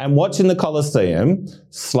 and watch in the Colosseum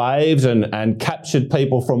slaves and captured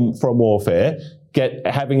people from warfare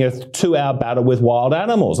having a 2-hour battle with wild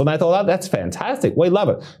animals. And they thought, oh, that's fantastic. We love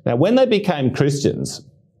it. Now, when they became Christians,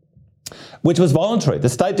 which was voluntary, the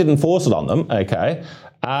state didn't force it on them, okay,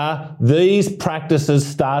 these practices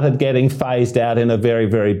started getting phased out in a very,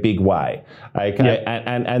 very big way, okay?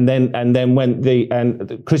 Yeah. And then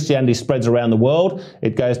when Christianity spreads around the world,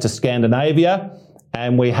 it goes to Scandinavia.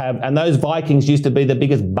 And those Vikings used to be the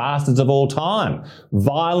biggest bastards of all time.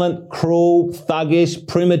 Violent, cruel, thuggish,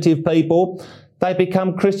 primitive people. They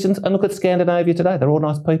become Christians, and look at Scandinavia today. They're all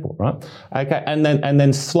nice people, right? Okay, and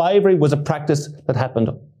then slavery was a practice that happened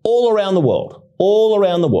all around the world.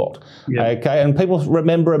 Yeah. Okay, and people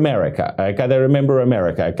remember America. Okay, they remember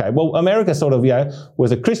America. Okay, well, America sort of,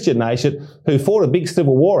 was a Christian nation who fought a big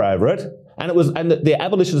civil war over it. And the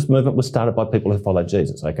abolitionist movement was started by people who followed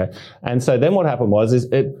Jesus, okay? And so then what happened was,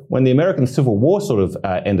 when the American Civil War sort of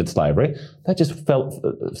ended slavery,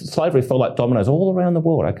 slavery fell like dominoes all around the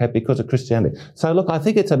world, okay, because of Christianity. So look, I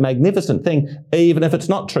think it's a magnificent thing, even if it's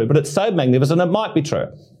not true, but it's so magnificent it might be true.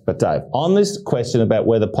 But Dave, on this question about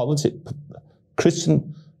whether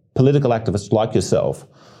Christian political activists like yourself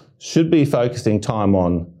should be focusing time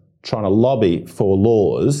on trying to lobby for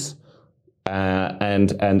laws and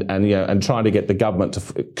trying to get the government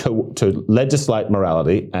to legislate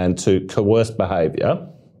morality and to coerce behaviour.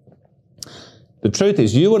 The truth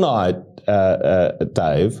is, you and I,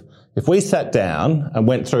 Dave, if we sat down and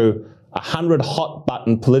went through 100 hot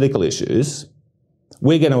button political issues,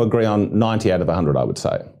 we're going to agree on 90 out of 100, I would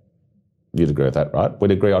say. You'd agree with that, right?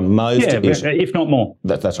 We'd agree on most issues. If not more.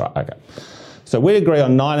 That's right, okay. So we agree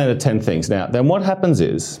on 9 out of 10 things. Now, then what happens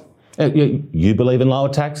is, you believe in lower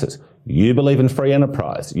taxes. You believe in free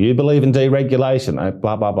enterprise. You believe in deregulation,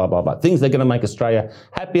 blah, blah, blah, blah, blah. Things that are going to make Australia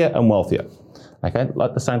happier and wealthier. Okay,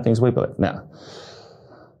 like the same things we believe. Now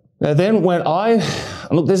then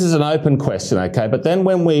look, this is an open question, okay, but then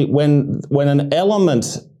when an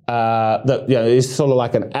element that is sort of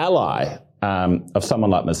like an ally of someone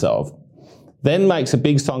like myself, then makes a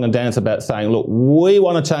big song and dance about saying, look, we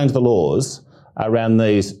want to change the laws around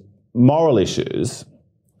these moral issues,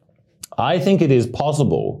 I think it is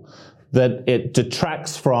possible that it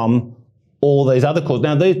detracts from all these other causes.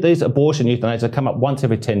 Now, these abortion euthanasia come up once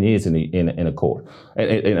every 10 years in a court,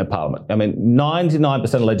 in a parliament. I mean,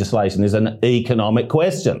 99% of legislation is an economic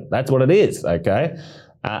question. That's what it is, okay?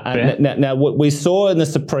 Now, what we saw in the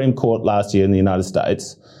Supreme Court last year in the United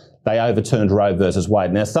States, they overturned Roe versus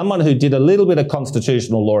Wade. Now, someone who did a little bit of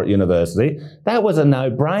constitutional law at university, that was a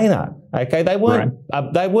no-brainer. Okay, they weren't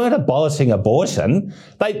abolishing abortion.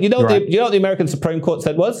 You know what the American Supreme Court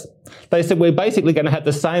said was? They said we're basically going to have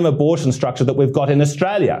the same abortion structure that we've got in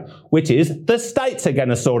Australia, which is the states are going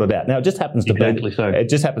to sort it out. Now, it just happens to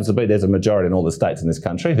be there's a majority in all the states in this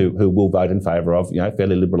country who will vote in favour of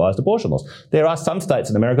fairly liberalised abortion laws. There are some states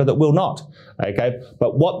in America that will not. Okay,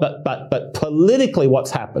 but politically,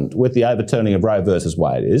 what's happened with the overturning of Roe versus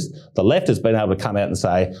Wade is the left has been able to come out and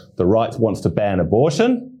say the right wants to ban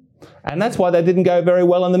abortion. And that's why they didn't go very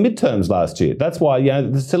well in the midterms last year. That's why,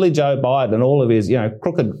 the silly Joe Biden and all of his,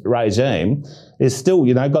 crooked regime is still,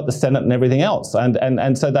 got the Senate and everything else.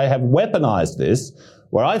 And so they have weaponized this,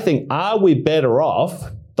 where I think, are we better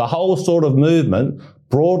off, the whole sort of movement,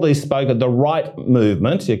 broadly spoken, the right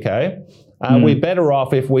movement, okay, are we better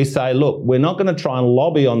off if we say, look, we're not going to try and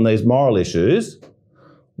lobby on these moral issues.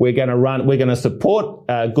 We're going to support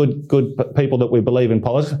good people that we believe in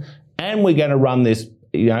politics, and we're going to run this,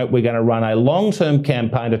 we're going to run a long-term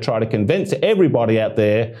campaign to try to convince everybody out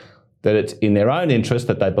there that it's in their own interest,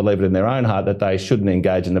 that they believe it in their own heart, that they shouldn't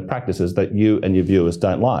engage in the practices that you and your viewers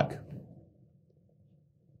don't like?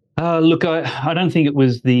 Look, I don't think it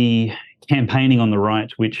was the campaigning on the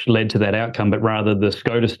right which led to that outcome, but rather the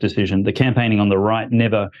SCOTUS decision. The campaigning on the right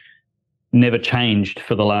never changed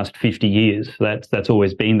for the last 50 years. That's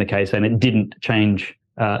always been the case, and it didn't change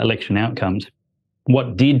election outcomes.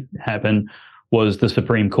 What did happen was the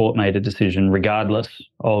Supreme Court made a decision regardless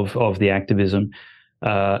of the activism,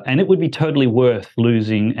 and it would be totally worth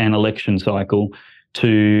losing an election cycle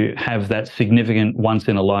to have that significant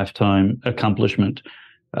once-in-a-lifetime accomplishment.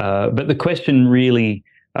 But the question really,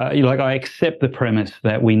 I accept the premise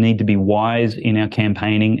that we need to be wise in our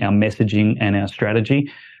campaigning, our messaging, and our strategy.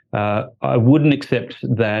 I wouldn't accept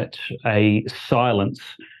that a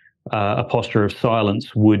posture of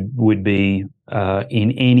silence would be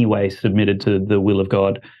in any way submitted to the will of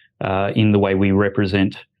God in the way we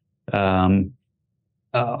represent,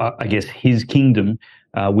 His kingdom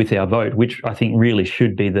with our vote, which I think really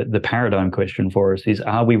should be the paradigm question for us is,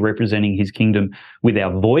 are we representing His kingdom with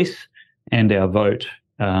our voice and our vote?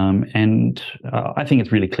 I think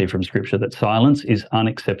it's really clear from Scripture that silence is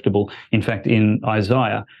unacceptable. In fact, in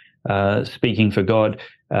Isaiah, speaking for God,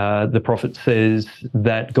 the prophet says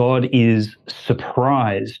that God is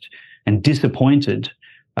surprised and disappointed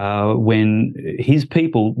when His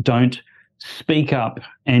people don't speak up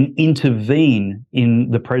and intervene in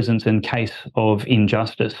the presence and case of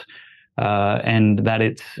injustice, and that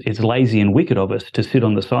it's lazy and wicked of us to sit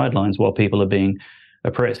on the sidelines while people are being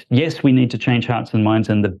oppressed. Yes, we need to change hearts and minds,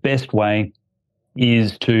 and the best way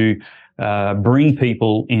is to bring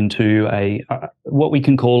people into what we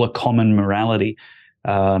can call a common morality,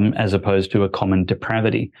 as opposed to a common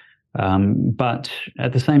depravity. But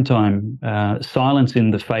at the same time, silence in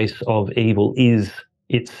the face of evil is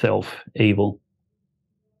itself evil.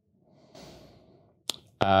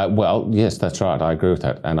 Well, yes, that's right. I agree with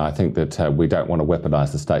that. And I think that we don't want to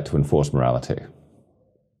weaponise the state to enforce morality.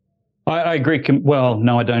 I agree. Well,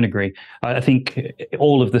 no, I don't agree. I think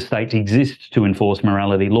all of the state exists to enforce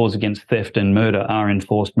morality. Laws against theft and murder are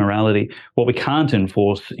enforced morality. What we can't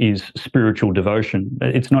enforce is spiritual devotion.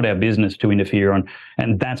 It's not our business to interfere on,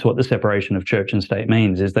 and that's what the separation of church and state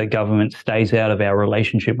means, is that government stays out of our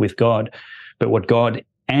relationship with God. But what God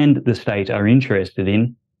and the state are interested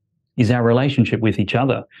in is our relationship with each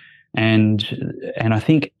other. And I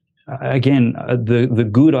think, again, the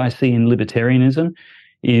good I see in libertarianism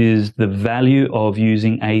is the value of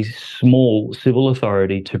using a small civil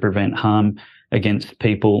authority to prevent harm against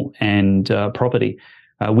people and property.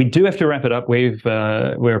 We do have to wrap it up.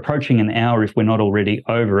 We're approaching an hour if we're not already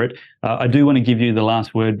over it. I do want to give you the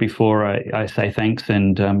last word before I say thanks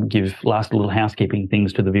and give last little housekeeping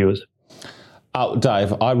things to the viewers. Oh,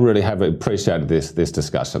 Dave, I really have appreciated this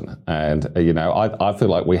discussion, and I feel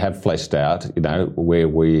like we have fleshed out, where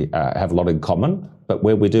we have a lot in common, but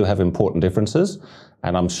where we do have important differences.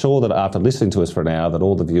 And I'm sure that after listening to us for an hour, that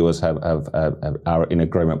all the viewers are in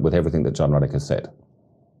agreement with everything that John Ruddick has said.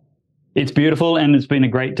 It's beautiful, and it's been a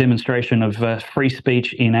great demonstration of free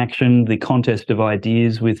speech in action, the contest of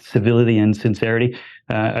ideas with civility and sincerity.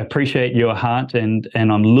 I appreciate your heart, and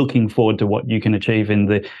I'm looking forward to what you can achieve in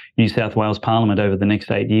the New South Wales Parliament over the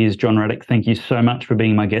next 8 years. John Ruddick, thank you so much for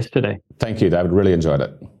being my guest today. Thank you, David. Really enjoyed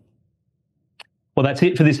it. Well, that's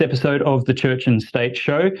it for this episode of the Church and State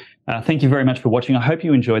Show. Thank you very much for watching. I hope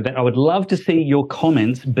you enjoyed that. I would love to see your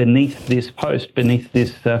comments beneath this post, beneath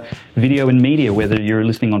this video and media, whether you're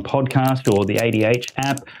listening on podcast or the ADH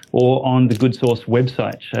app or on the Good Source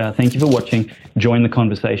website. Thank you for watching. Join the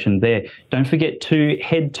conversation there. Don't forget to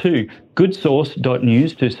head to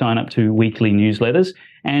goodsource.news to sign up to weekly newsletters,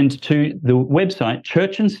 and to the website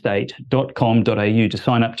churchandstate.com.au to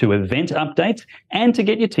sign up to event updates and to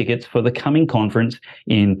get your tickets for the coming conference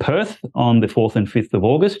in Perth on the 4th and 5th of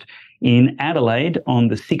August, in Adelaide on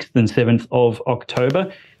the 6th and 7th of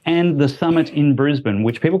October, and the summit in Brisbane,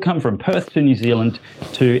 which people come from Perth to New Zealand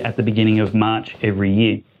to at the beginning of March every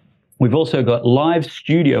year. We've also got live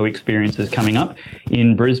studio experiences coming up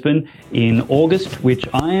in Brisbane in August, which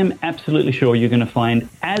I am absolutely sure you're going to find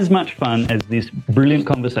as much fun as this brilliant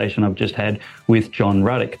conversation I've just had with John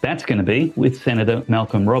Ruddick. That's going to be with Senator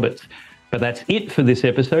Malcolm Roberts. But that's it for this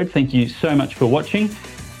episode. Thank you so much for watching.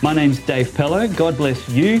 My name's Dave Pello. God bless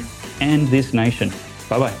you and this nation.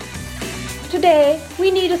 Bye-bye. Today,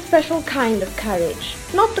 we need a special kind of courage.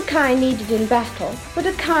 Not the kind needed in battle, but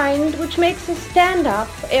a kind which makes us stand up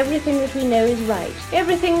for everything that we know is right,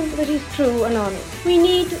 everything that is true and honest. We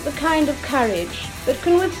need the kind of courage that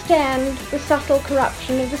can withstand the subtle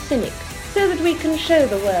corruption of the cynics, so that we can show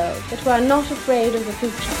the world that we are not afraid of the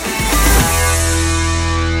future.